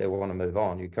 they want to move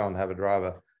on. You can't have a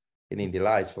driver in Indy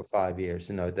Lights for 5 years,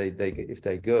 you know, they if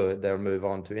they're good, they'll move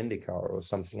on to IndyCar or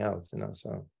something else, you know.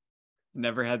 So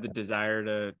never had the desire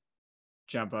to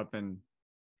jump up and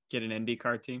get an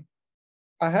IndyCar team?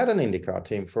 I had an IndyCar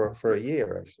team for a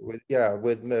year actually,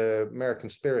 with American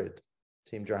Spirit,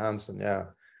 Team Johansson. Yeah,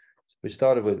 we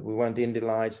started with, we went Indy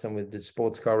Lights, then we did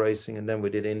sports car racing, and then we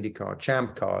did IndyCar,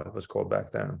 Champ Car it was called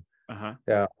back then.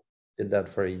 Yeah, did that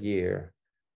for a year,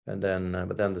 and then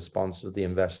but then the sponsors, the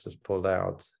investors pulled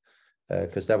out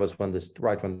because that was when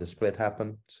right when the split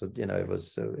happened. So you know, it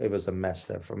was a mess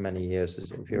there for many years,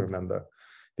 if you remember,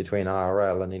 between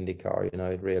IRL and IndyCar. You know,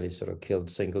 it really sort of killed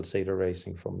single seater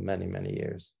racing for many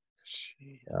years.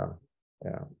 Jeez. Yeah,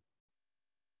 yeah,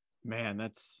 Man,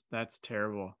 that's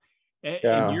terrible. And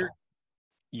yeah,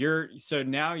 you're so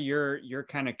now you're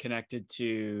kind of connected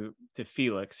to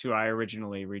Felix, who I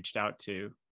originally reached out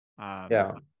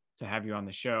yeah, to have you on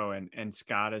the show, and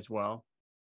Scott as well.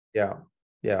 yeah,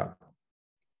 yeah.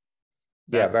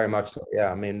 Yeah, That's very much so. Yeah,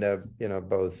 I mean, they're, you know,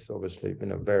 both obviously, you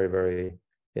know, very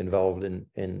involved in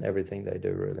everything they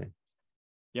do, really.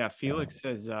 yeah. Felix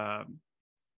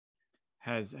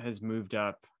has moved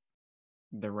up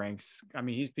the ranks. I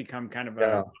mean, he's become kind of a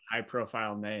Yeah, high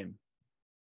profile name.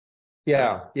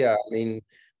 So yeah. I mean,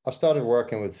 I started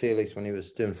working with Felix when he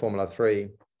was doing Formula 3,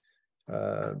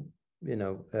 uh, you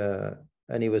know,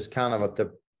 and he was kind of at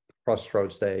the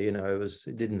crossroads there, you know,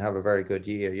 he didn't have a very good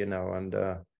year, you know,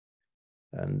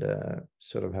 and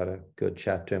sort of had a good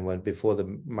chat to him when before the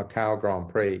Macau Grand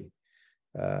Prix.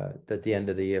 At the end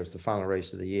of the year, it was the final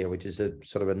race of the year, which is a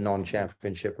sort of a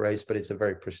non-championship race, but it's a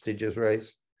very prestigious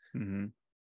race. mm-hmm.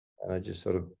 And I just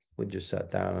sort of, we just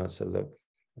sat down and I said, look,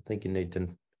 I think you need to,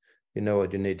 you know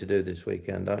what you need to do this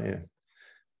weekend, don't you?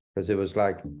 Because it was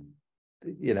like,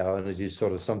 you know, and it just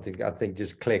sort of something I think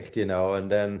just clicked, you know,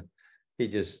 and then he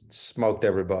just smoked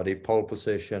everybody, pole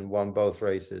position, won both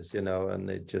races, you know, and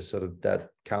it just sort of, that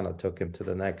kind of took him to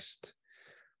the next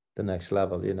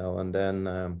level, you know. And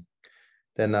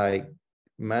then I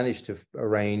managed to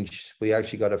arrange, we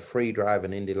actually got a free drive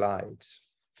in Indy Lights.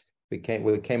 We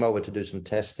came over to do some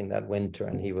testing that winter,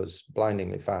 and he was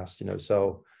blindingly fast, you know.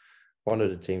 So one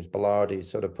of the teams, Ballardi,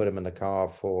 sort of put him in the car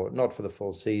for, not for the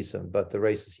full season, but the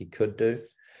races he could do,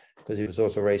 because he was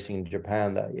also racing in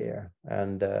Japan that year.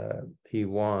 And he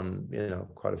won, you know,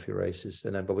 quite a few races.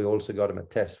 And then, but we also got him a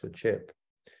test with Chip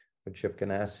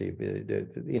Ganassi.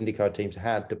 The IndyCar teams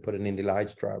had to put an Indy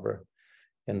Lights driver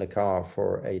in the car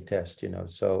for a test, you know.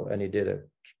 So, and he did a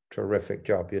terrific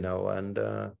job, you know. And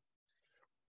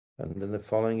then the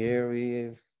following year,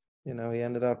 he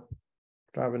ended up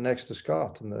driving next to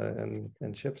Scott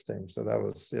in Chip's team. So that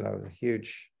was, you know, a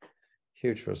huge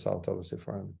result, obviously,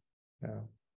 for him. Yeah.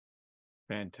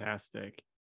 Fantastic.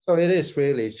 So it is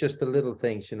really, it's just the little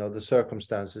things, you know, the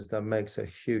circumstances that makes a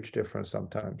huge difference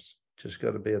sometimes. Just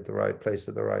got to be at the right place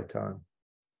at the right time.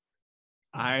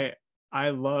 I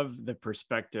love the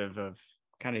perspective of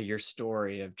kind of your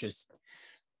story of just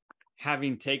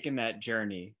having taken that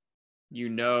journey, you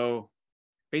know,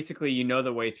 basically, you know,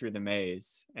 the way through the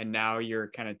maze, and now you're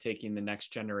kind of taking the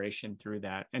next generation through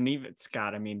that. And even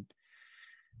Scott, I mean,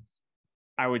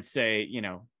 I would say, you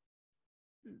know,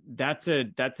 that's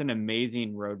an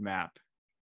amazing roadmap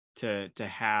to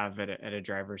have at a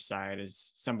driver's side,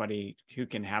 is somebody who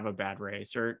can have a bad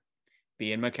race or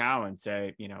be in Macau and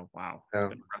say, you know, wow, it's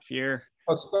been a rough year.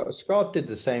 Well, Scott did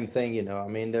the same thing, you know. I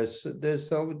mean, there's these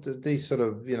sort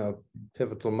of, you know,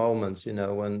 pivotal moments, you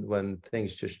know, when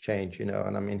things just change, you know.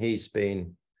 And I mean, I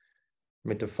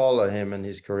mean, to follow him in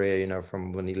his career, you know,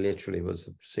 from when he literally was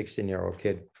a 16-year-old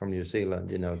kid from New Zealand,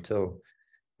 you know, till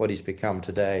what he's become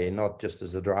today, not just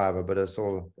as a driver, but as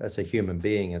a human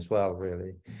being as well,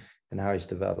 really. and how he's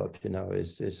developed,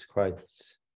 is quite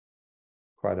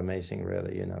amazing,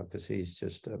 really, because he's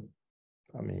just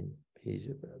I mean, he's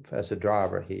as a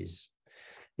driver, he's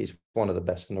one of the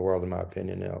best in the world, in my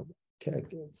opinion,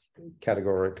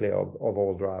 categorically of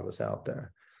all drivers out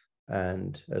there.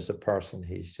 And as a person,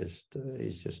 he's just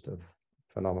a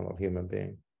phenomenal human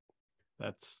being.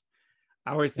 I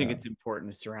always think it's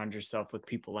important to surround yourself with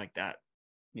people like that,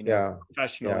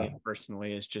 professionally and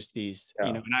personally, is just these,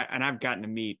 and I've gotten to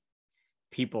meet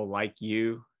people like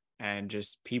you, and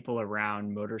just people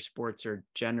around motorsports are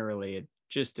generally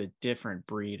just a different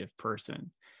breed of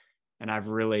person. And I've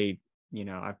really,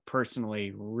 I've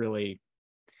personally really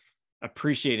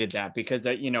appreciated that, because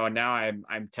now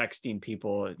I'm texting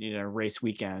people, race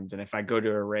weekends. And if I go to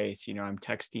a race, I'm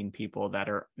texting people that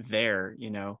are there,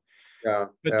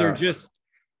 but they're just,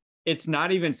 it's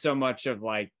not even so much of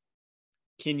like,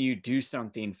 can you do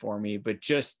something for me, but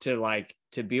just to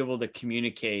be able to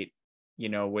communicate,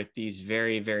 with these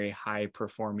very, very high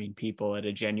performing people at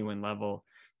a genuine level.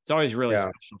 It's always really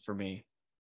special for me.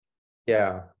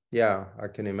 Yeah, I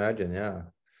can imagine. Yeah.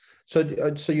 So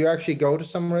you actually go to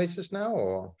some races now,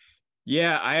 or?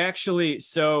 Yeah,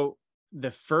 so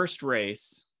the first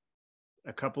race,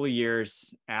 a couple of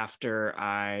years after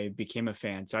I became a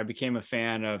fan. So I became a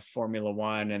fan of Formula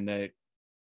One and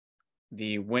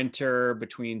the winter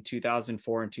between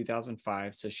 2004 and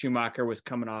 2005. So Schumacher was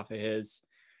coming off of his,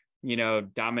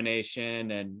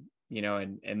 domination, and,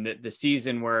 and the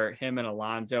season where him and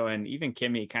Alonso and even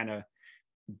Kimi kind of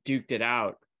duked it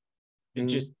out. It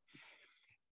just,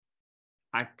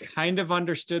 I kind of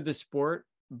understood the sport,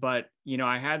 but,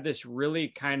 I had this really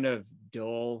kind of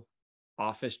dull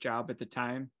office job at the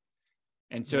time.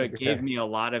 And so it gave me a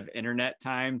lot of internet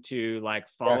time to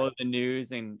follow the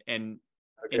news, and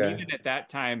even at that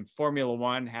time, Formula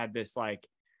One had this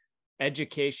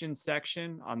education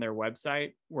section on their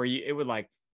website where it would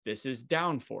this is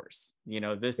downforce,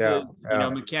 this is,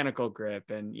 mechanical grip,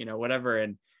 and, whatever.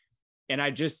 And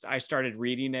I started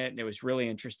reading it, and it was really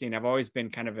interesting. I've always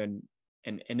been kind of an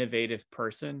innovative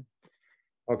person.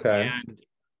 Okay.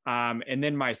 And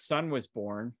then my son was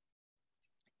born.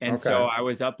 And so I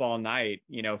was up all night,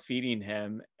 feeding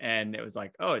him, and it was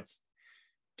oh, it's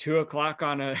 2:00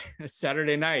 on a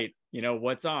Saturday night,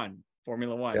 what's on?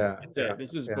 Formula One. That's it.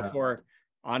 This was before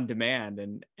on demand.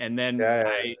 And then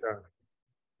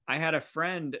I had a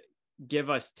friend give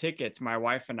us tickets, my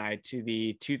wife and I, to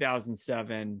the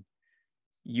 2007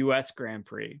 US Grand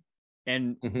Prix.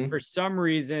 And for some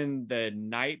reason, the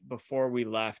night before we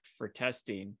left for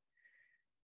testing,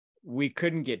 we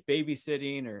couldn't get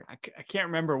babysitting, or I can't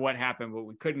remember what happened, but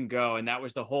we couldn't go. And that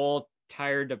was the whole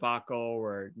tire debacle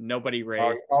where nobody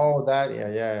raced.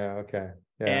 Okay.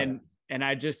 Yeah. And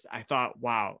I thought,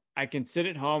 wow, I can sit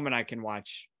at home and I can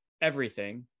watch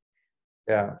everything.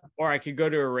 Yeah. Or I could go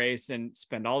to a race and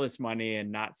spend all this money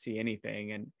and not see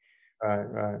anything. And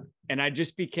right. And I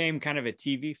just became kind of a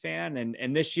TV fan.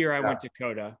 And this year I went to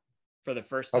COTA for the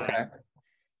first time. Okay.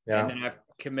 Yeah. And then I've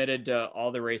committed to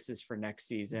all the races for next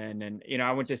season. And,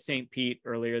 I went to St. Pete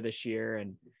earlier this year,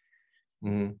 and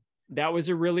that was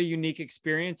a really unique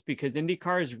experience, because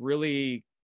IndyCar is really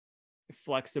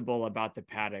flexible about the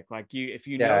paddock. If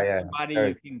you know somebody,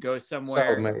 you can go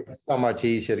somewhere. So much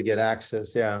easier to get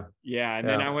access. Yeah. And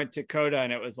then I went to COTA,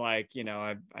 and it was I'd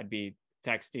be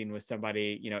texting with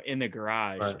somebody, in the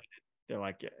garage. Right. They're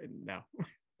like, no.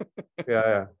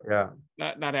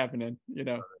 Not happening.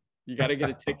 You got to get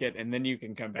a ticket, and then you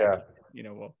can come back.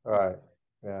 Right.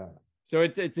 Yeah. So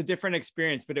it's a different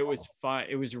experience, but it was fun.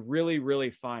 It was really,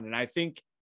 really fun. And I think,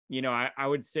 I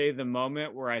would say the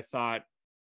moment where I thought,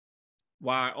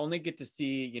 wow, I only get to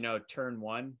see, turn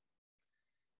one,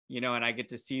 and I get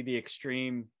to see the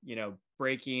extreme,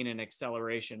 braking and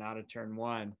acceleration out of turn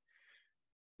one.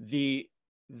 The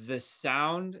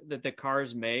sound that the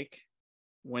cars make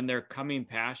when they're coming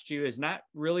past you is not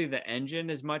really the engine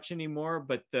as much anymore,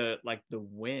 but the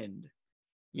wind.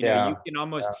 You can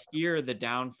almost hear the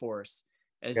downforce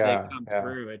as they come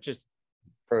through. It just,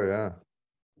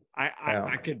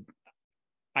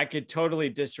 I could totally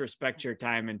disrespect your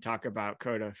time and talk about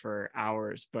COTA for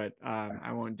hours, but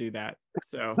I won't do that.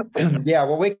 So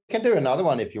well, we can do another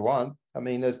one if you want. I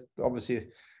mean, there's obviously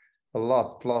a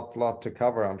lot to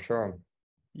cover, I'm sure.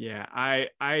 Yeah, I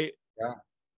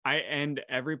end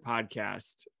every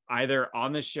podcast either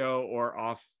on the show or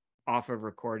off of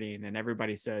recording, and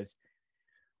everybody says,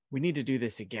 we need to do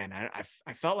this again.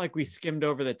 I felt like we skimmed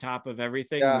over the top of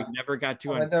everything. We never got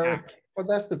to unpack. Well,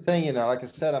 that's the thing, like I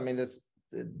said, I mean,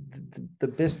 the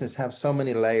business have so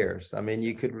many layers. I mean,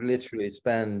 you could literally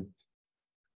spend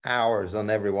hours on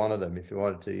every one of them if you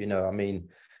wanted to, I mean,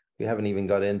 we haven't even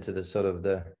got into the sort of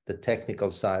the technical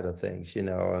side of things, you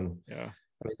know, and Yeah.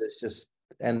 I mean, there's just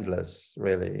endless,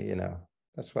 really, you know.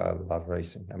 That's why I love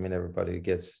racing. I mean, everybody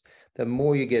gets, the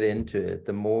more you get into it,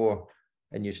 the more,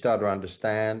 and you start to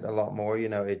understand a lot more, you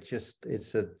know, just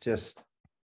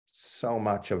so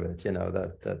much of it, you know,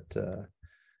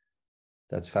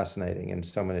 that's fascinating in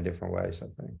so many different ways, I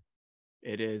think.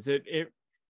 It is.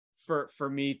 For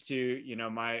me too, you know,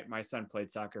 my son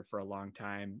played soccer for a long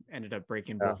time, ended up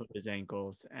breaking Yeah. both of his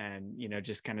ankles, and, you know,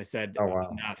 just kind of said, Oh, wow.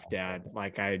 enough, Dad.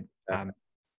 Like Yeah.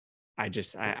 I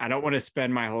don't want to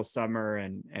spend my whole summer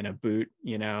in a boot,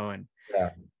 you know,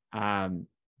 Yeah.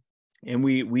 and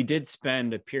we did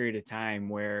spend a period of time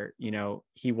where, you know,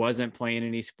 he wasn't playing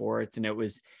any sports, and it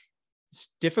was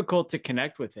difficult to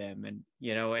connect with him, and,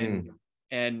 you know,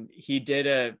 and he'd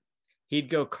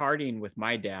go karting with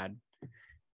my dad,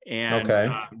 and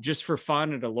Okay. just for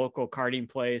fun at a local karting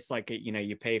place, like, you know,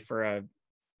 you pay for a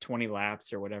 20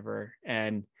 laps or whatever,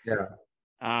 and Yeah.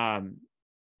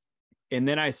 and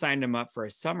then I signed him up for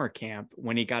a summer camp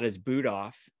when he got his boot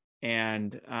off,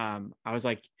 and I was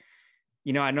like,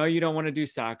 you know, I know you don't want to do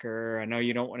soccer, I know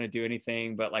you don't want to do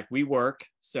anything, but like, we work,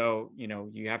 so, you know,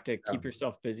 you have to keep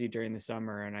yourself busy during the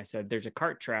summer. And I said, there's a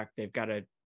kart track, they've got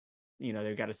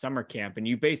a summer camp, and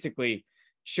you basically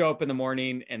show up in the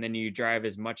morning, and then you drive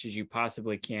as much as you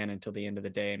possibly can until the end of the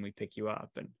day, and we pick you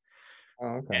up.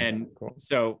 And Cool.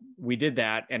 so we did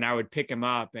that, and I would pick him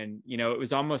up, and, you know, it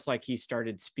was almost like he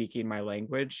started speaking my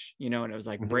language, you know, and it was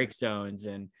like brake zones,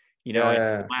 and, you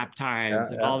know, lap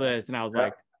times, and all this, and I was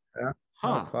like,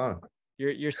 huh, fun.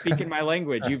 you're speaking my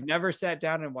language. You've never sat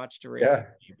down and watched a race with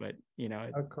me, but, you know,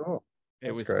 Cool.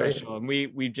 it was great. special. And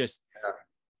we just,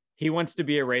 he wants to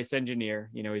be a race engineer.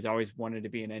 You know, he's always wanted to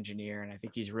be an engineer, and I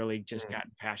think he's really just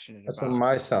gotten passionate That's about what it.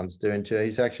 my son's doing too.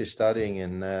 He's actually studying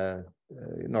in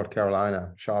North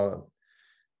Carolina, Charlotte.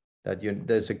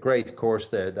 There's a great course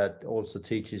there that also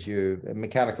teaches you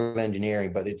mechanical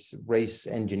engineering, but it's race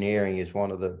engineering is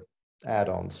one of the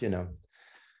add-ons, you know.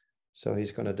 So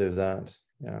he's going to do that.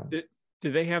 Yeah.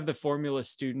 Do they have the Formula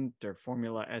Student or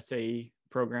Formula SAE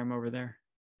program over there?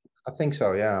 I think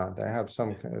so. Yeah, they have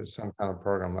some kind of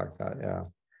program like that. Yeah,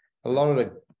 a lot of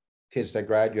the kids that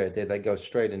graduate, they go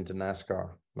straight into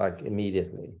NASCAR like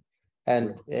immediately,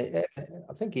 and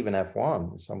I think even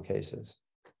F1 in some cases.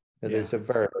 It's a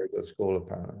very, very good school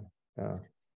apparently. Yeah.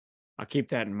 I'll keep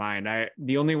that in mind.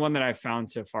 The only one that I've found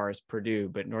so far is Purdue,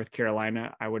 but North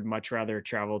Carolina, I would much rather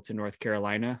travel to North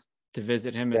Carolina to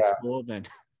visit him at school than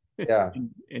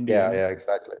Indiana. Yeah,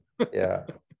 exactly. Yeah.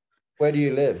 Where do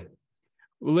you live?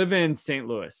 We live in St.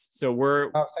 Louis. So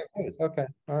we're St. Louis. Okay.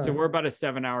 So we're about a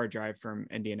 7-hour drive from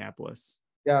Indianapolis.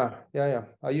 Yeah.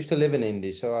 I used to live in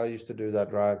Indy, so I used to do that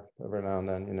drive every now and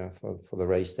then, you know, for the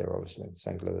race there, obviously,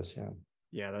 St. Louis. Yeah.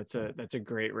 Yeah, that's a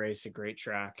great race, a great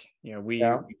track. You know, we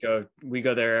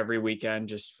go there every weekend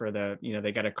just for the, you know,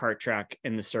 they got a kart track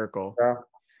in the circle. Yeah.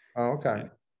 Oh, okay.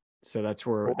 So that's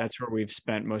where we've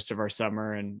spent most of our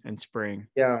summer and spring.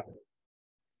 Yeah.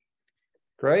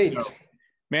 Great. So,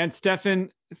 man, Stefan,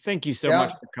 thank you so much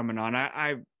for coming on.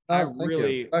 I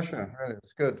really, pleasure. Really,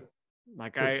 it's good.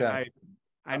 Like,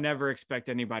 I never expect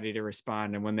anybody to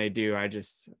respond, and when they do, I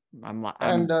mean,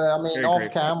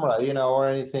 off camera, you know, or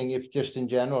anything, if just in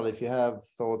general, if you have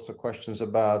thoughts or questions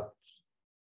about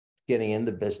getting in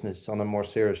the business on a more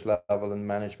serious level and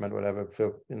management, whatever,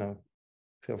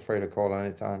 feel free to call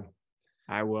anytime.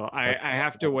 I will. I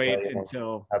have to wait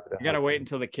until I gotta wait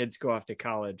until the kids go off to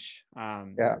college.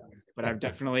 But I've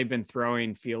definitely been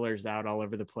throwing feelers out all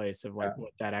over the place of like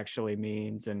what that actually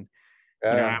means. And you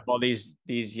know, I have all these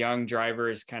young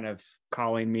drivers kind of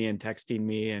calling me and texting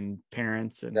me, and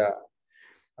parents, and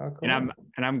cool. and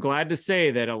I'm glad to say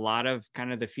that a lot of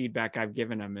kind of the feedback I've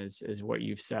given them is what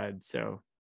you've said. So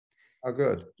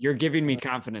good. You're giving me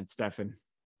confidence, Stefan.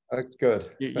 That's good.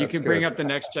 You can bring up the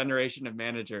next generation of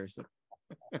managers.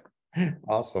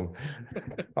 Awesome.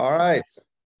 All right.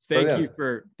 Thank you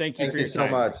for your so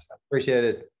much. Appreciate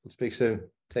it. We'll speak soon.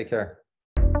 Take care.